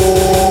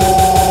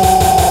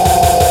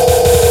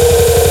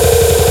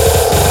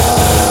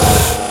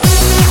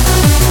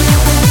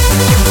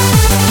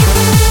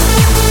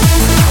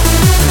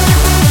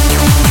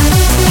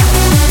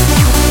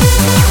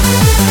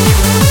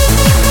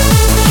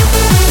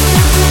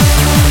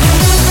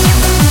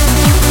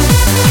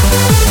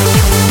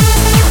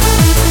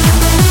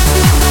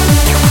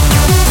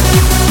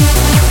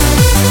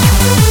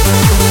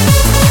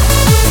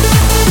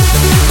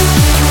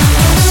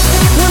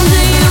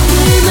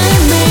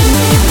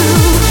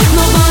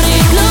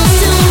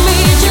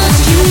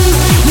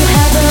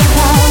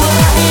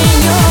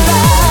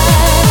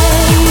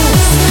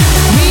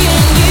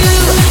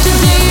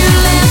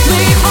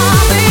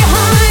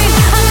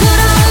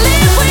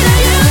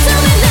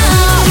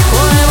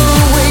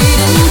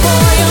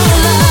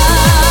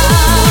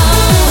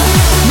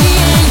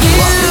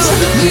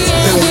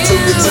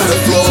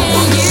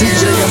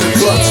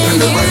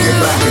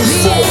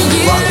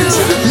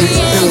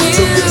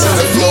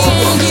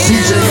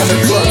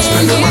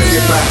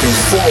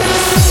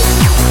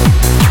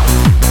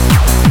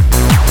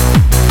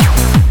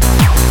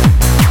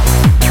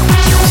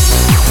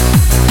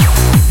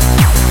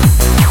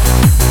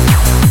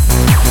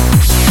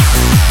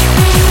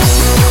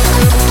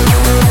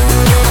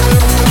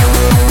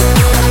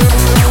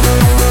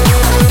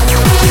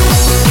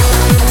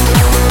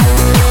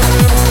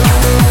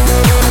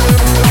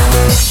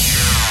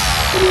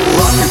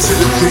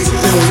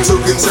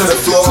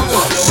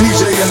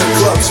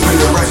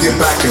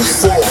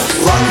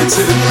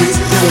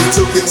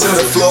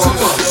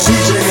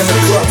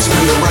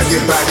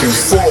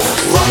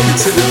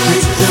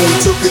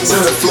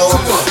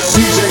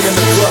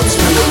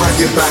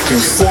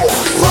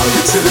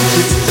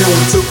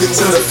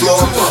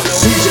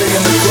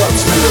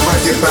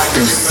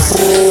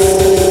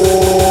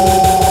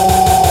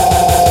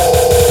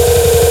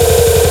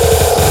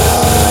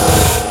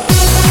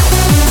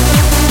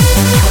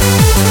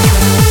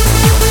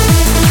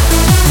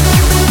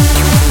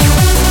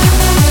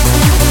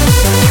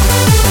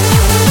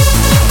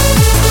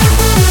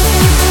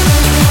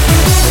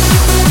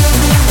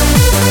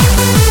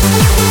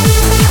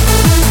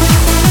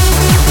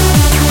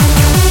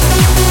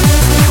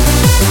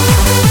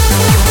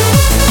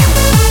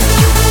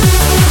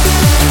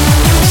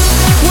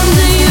 One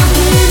day you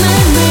came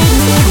and made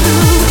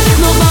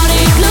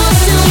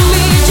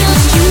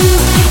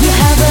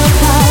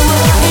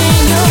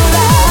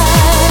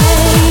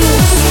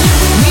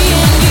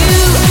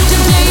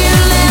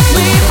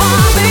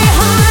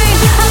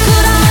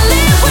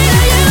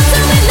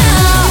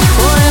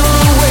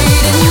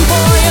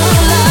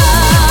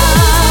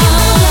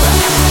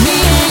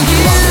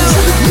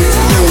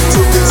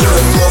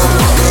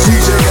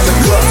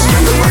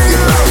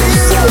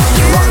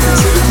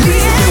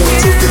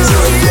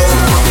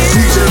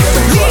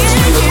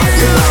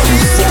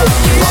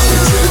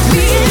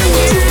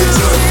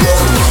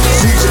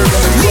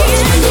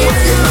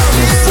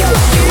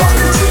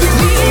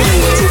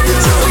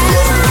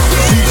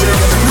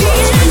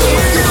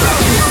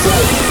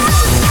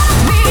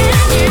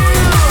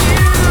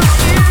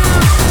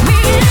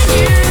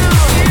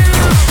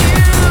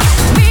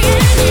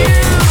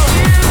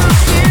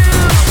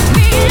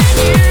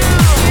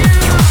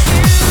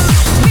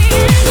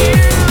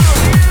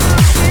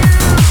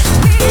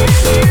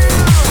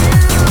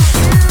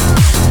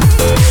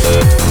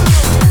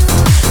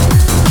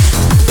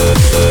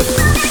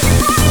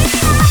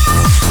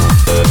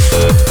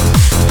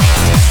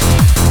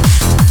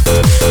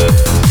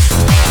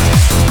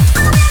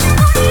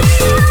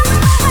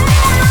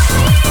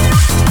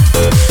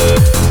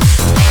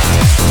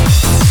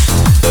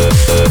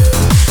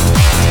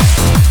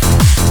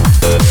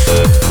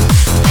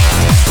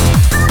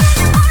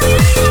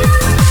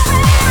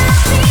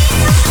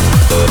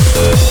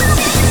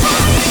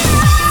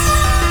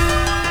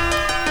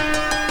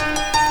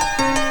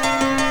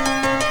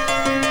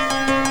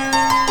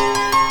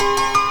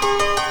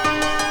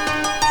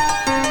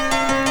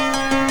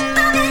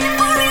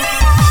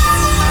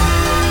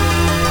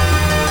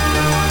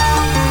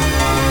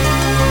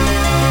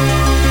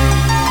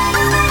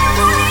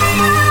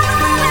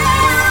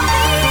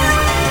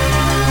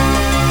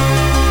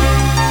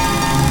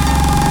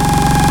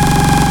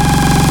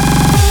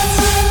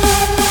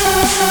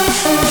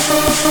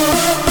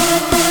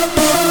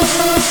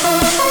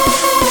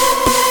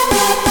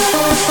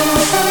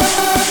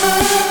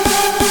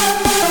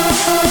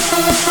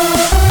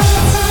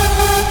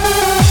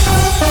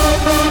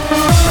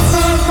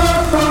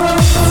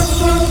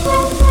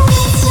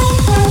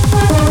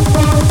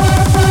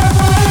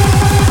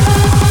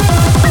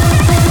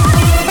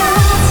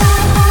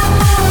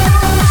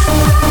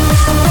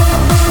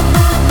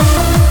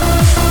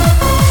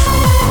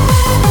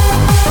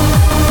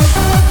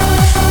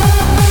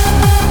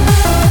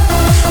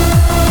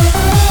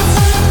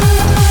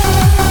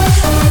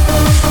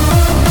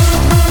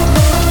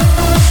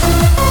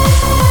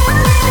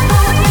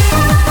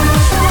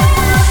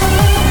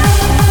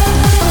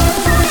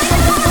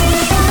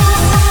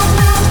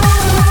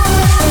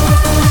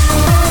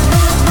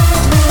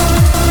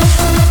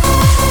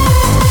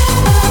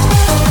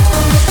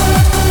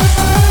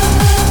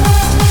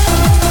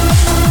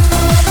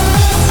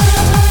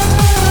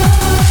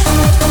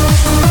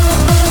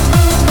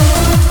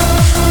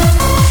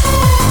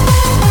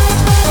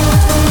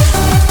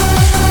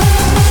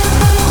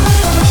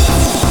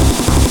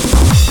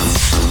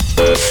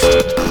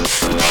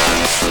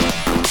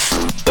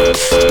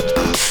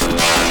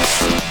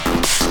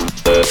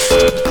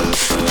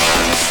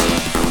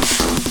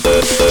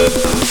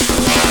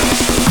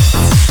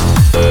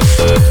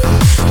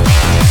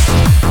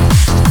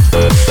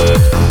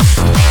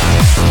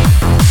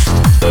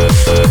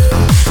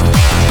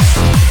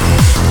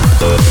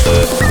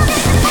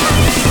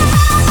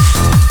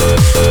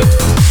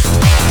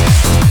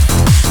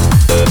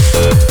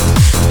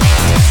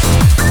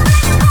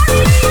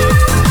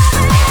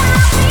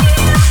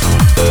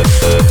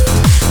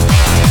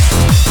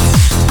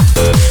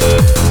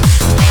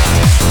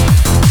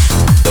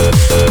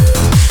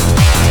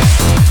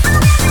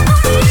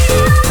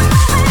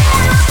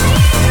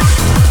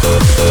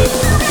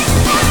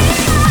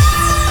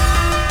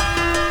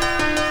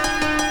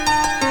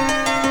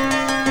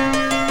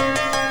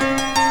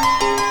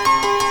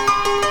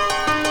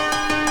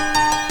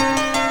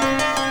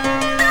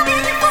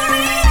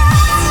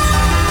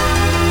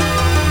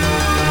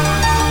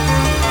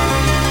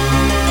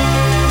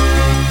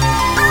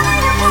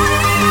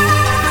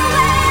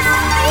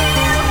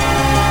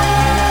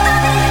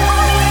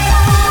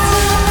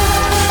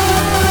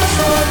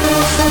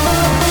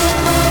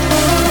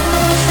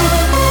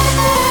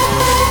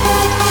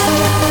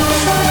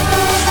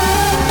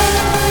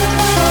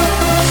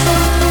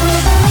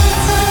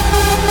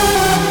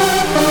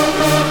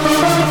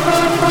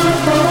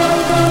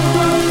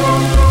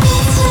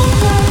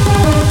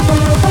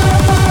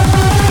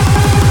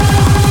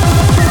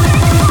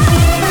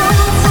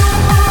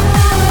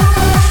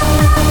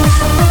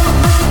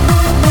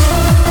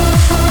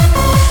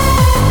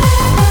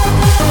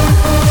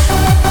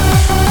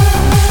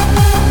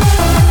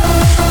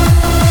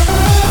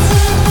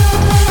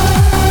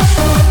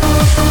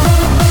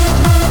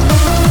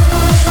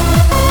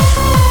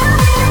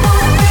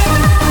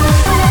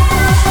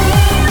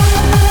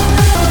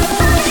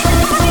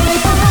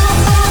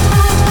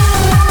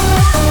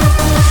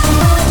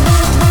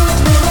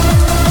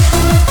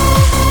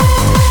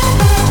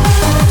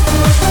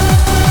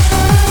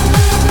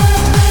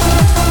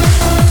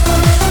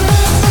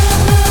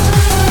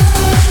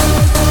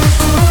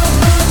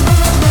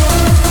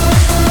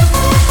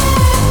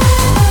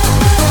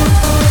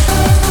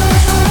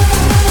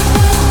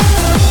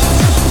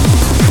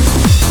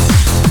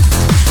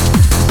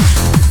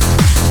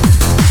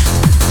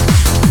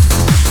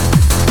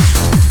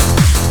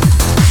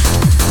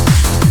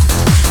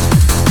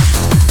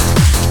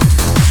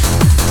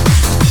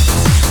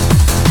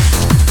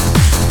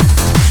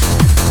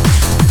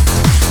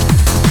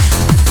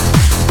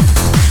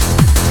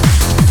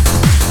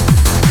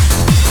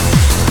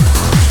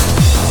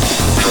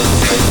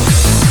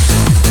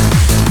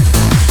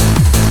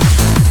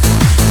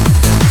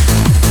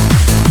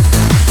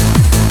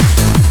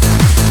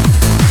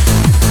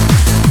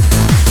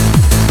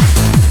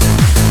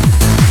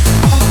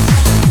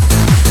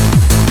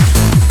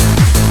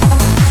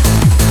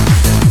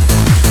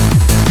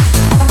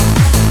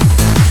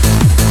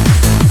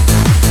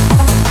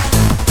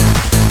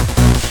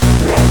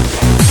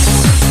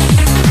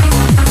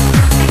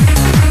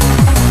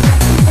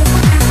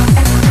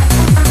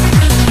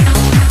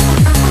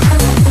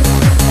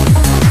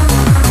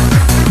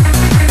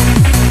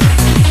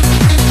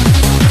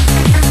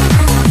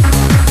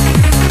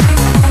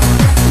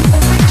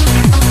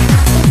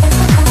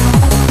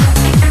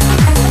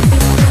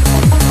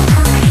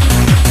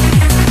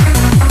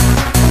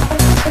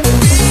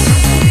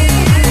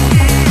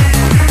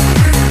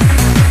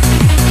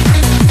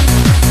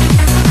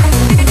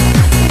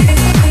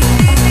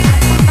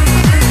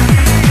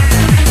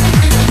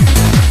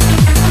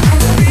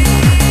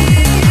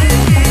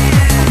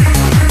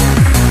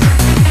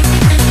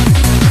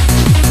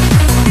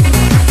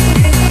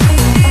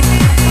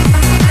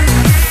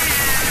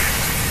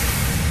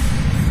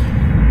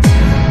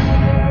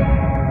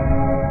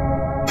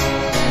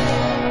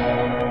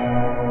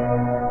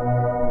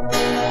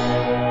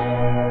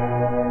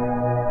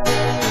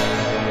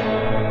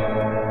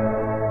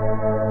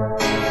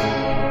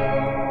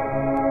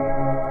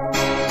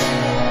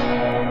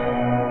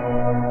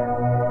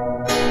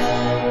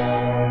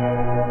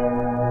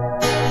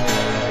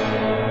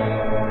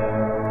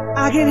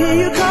I can hear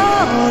you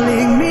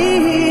calling me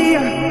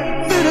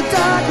through the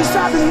darkness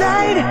of the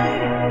night.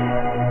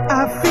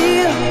 I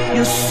feel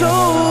your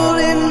soul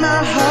in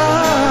my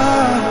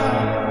heart.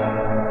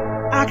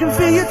 I can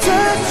feel you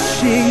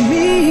touching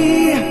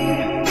me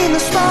in the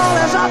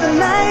smallest of the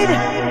night.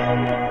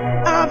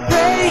 I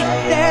pray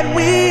that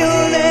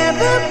we'll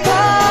never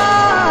part.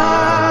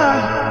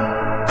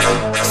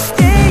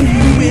 Stay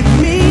with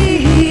me,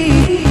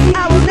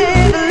 I will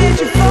never let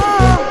you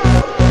fall.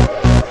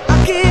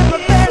 I'll give my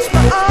best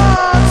for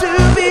all to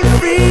be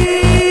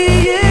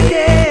free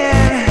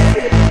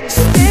again.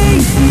 Stay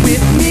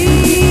with me,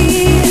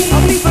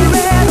 I'll be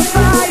forever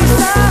by your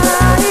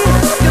side.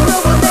 Your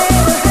love will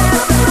never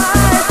have to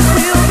hide.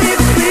 We'll be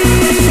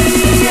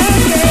free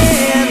again.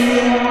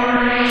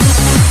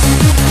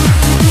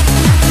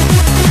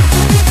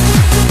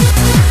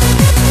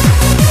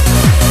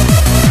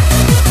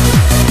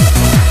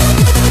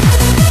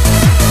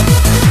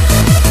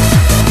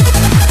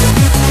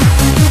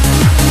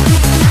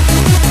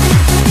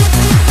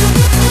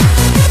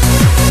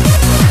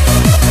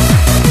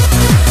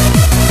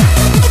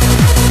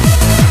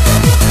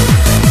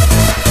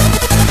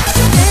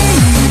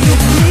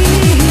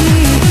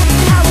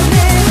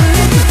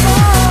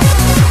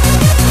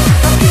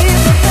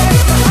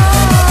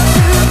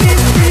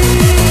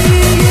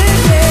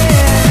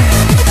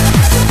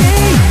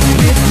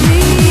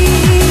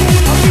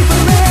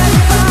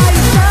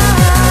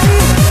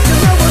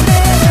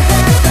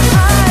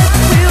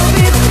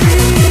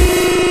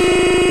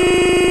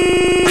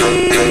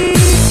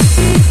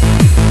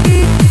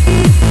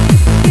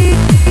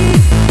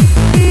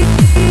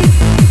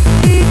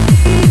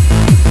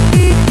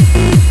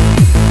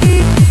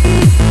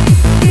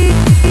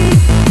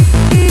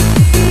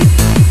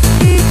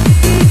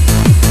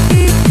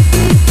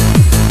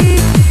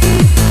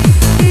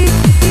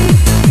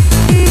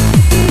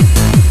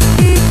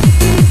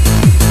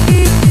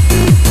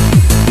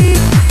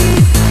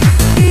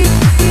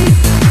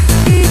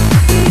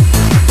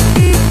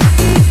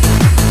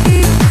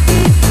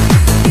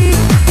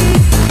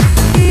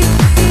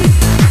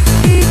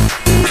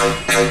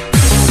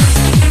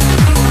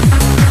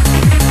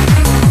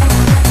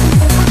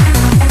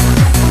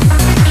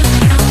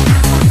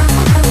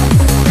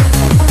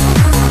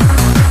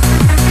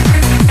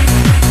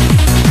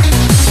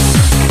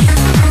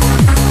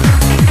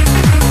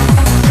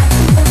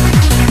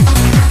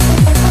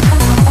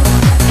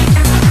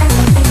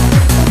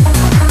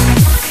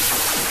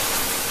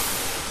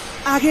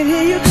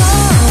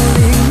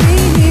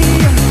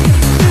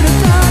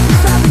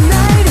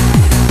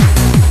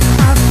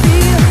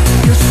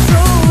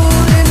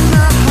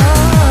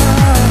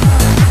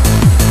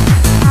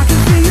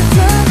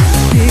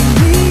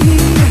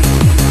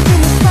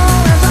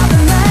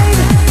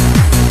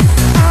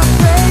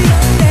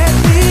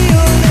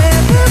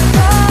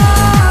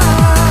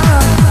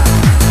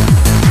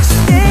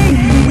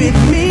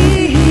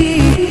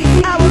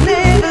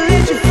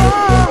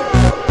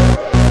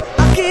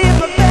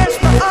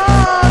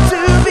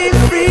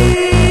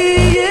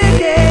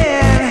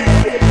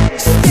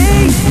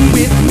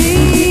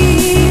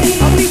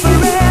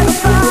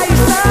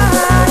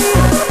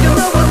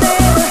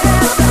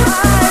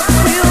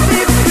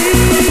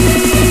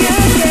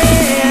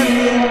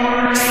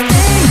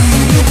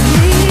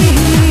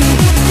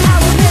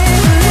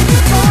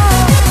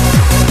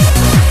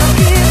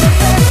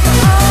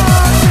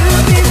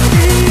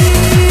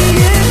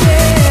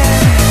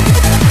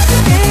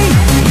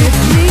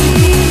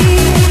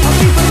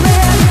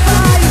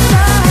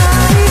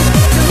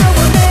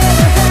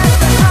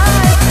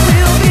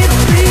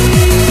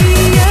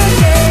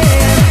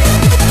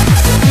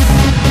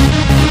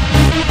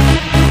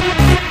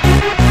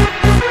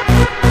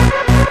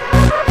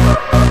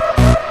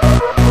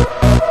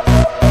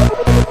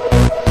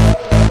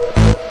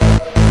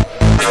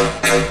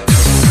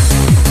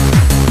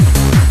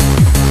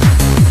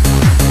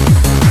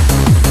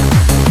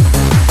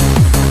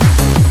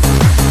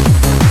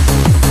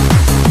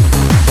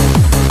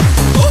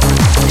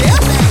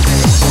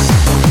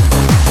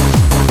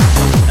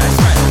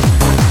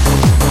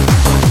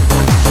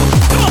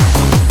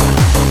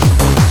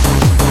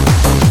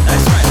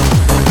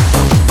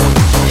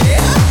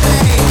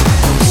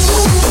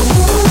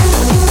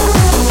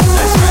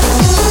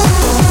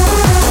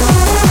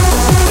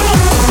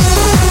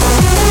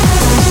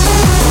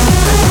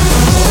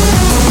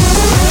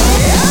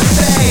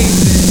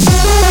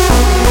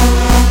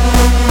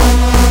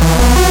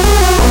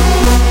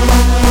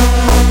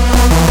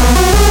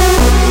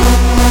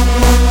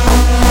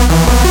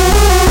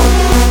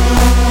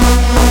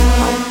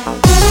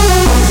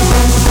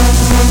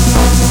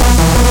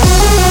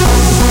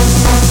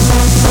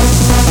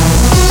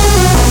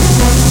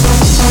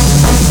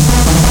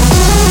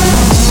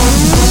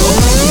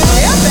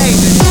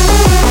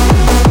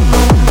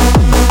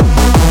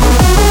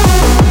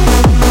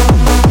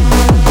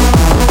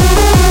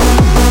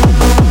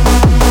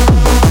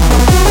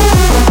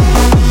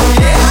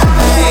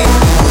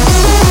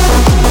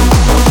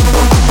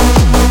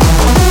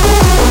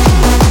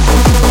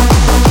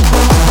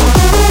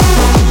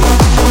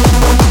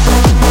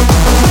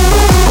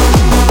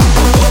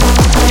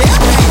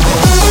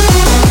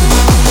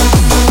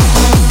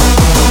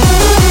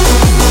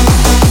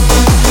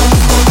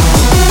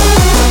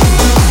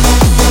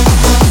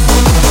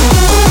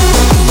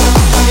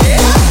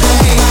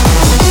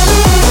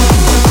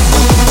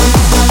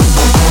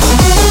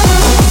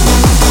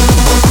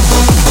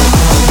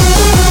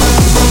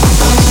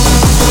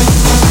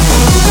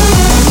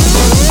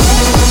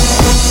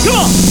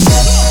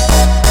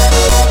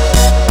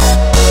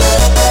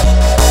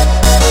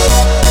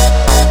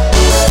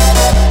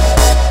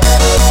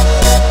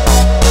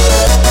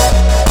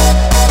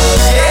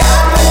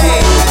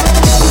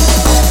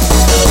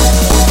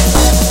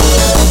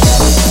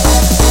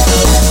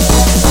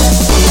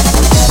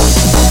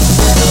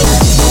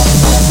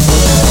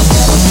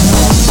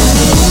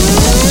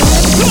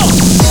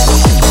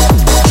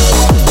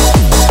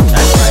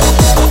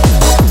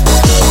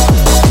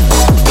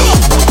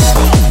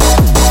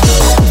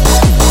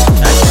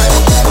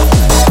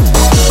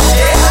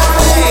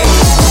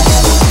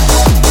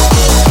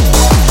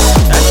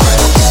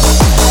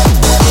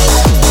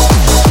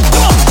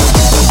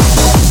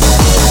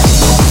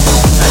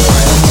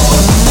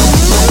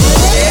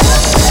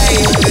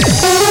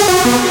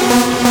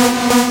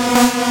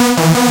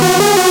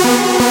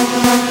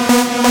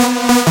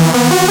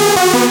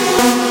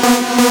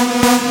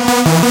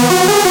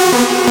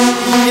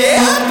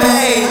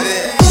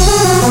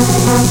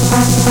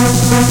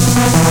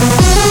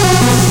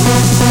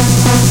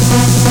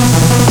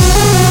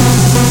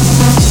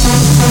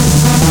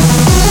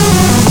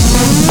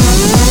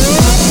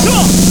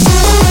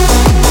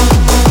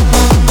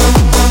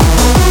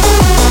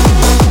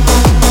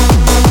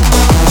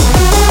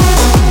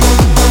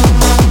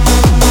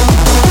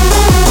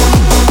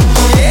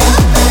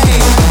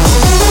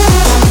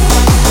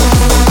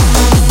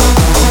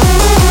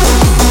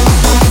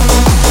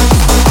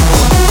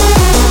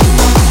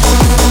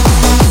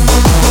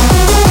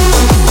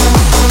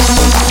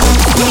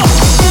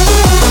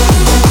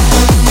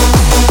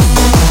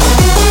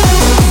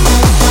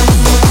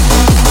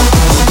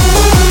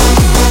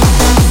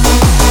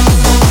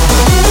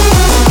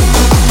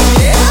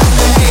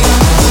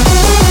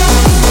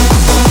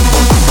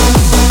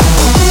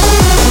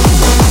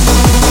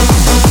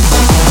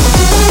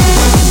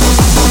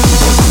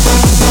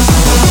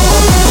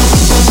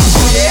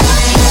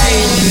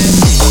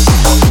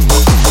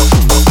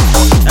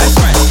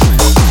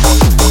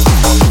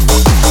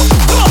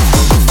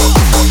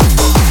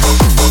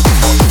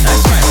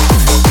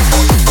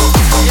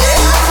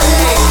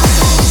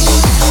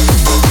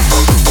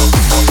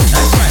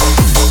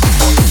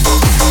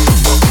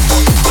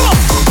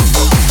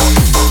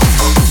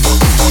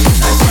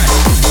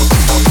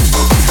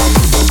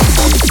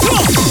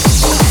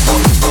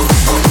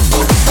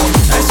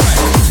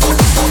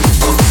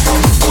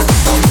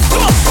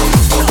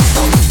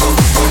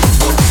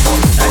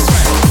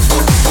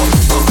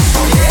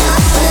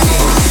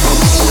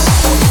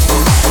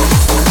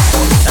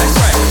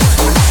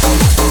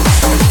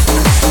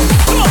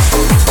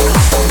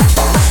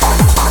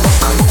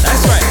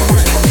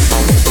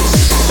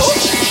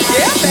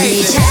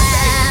 Reach out.